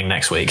what's happening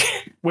next week.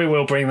 We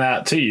will bring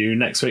that to you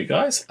next week,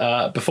 guys.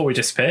 Before we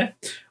disappear,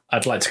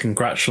 I'd like to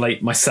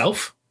congratulate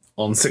myself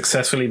on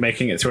successfully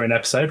making it through an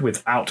episode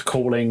without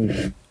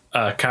calling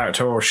a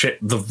character or ship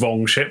the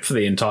wrong ship for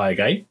the entire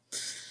game.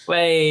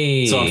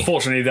 Way. So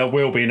unfortunately, there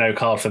will be no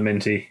card for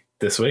Minty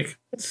this week.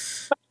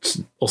 It's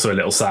also a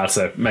little sad,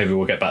 so maybe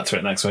we'll get back to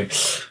it next week.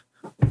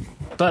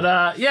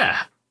 But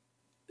yeah.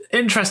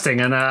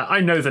 Interesting, and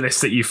I know the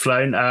list that you've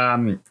flown.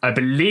 I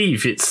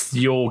believe it's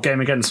your game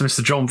against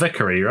Mr. John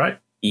Vickery, right?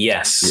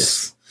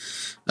 Yes.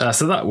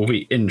 So that will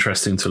be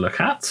interesting to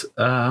look at.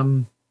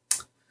 I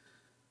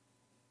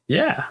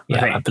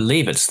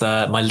believe it's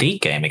my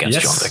league game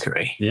against John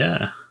Vickery.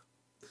 Yeah.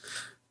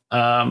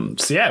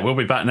 So yeah, we'll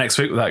be back next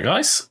week with that,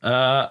 guys.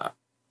 I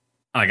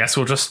guess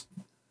we'll just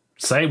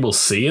say we'll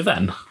see you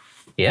then.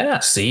 Yeah,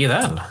 see you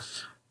then.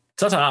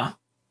 Ta-ta.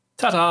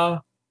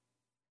 Ta-ta.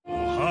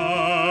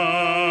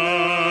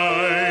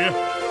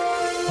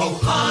 Ho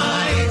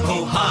hi,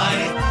 ho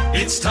hi,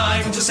 it's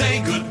time to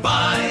say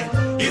goodbye.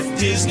 If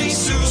Disney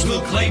zoos will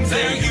claim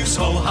their use,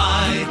 ho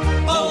hi,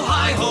 ho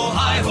hi, ho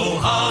hi, ho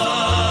hi.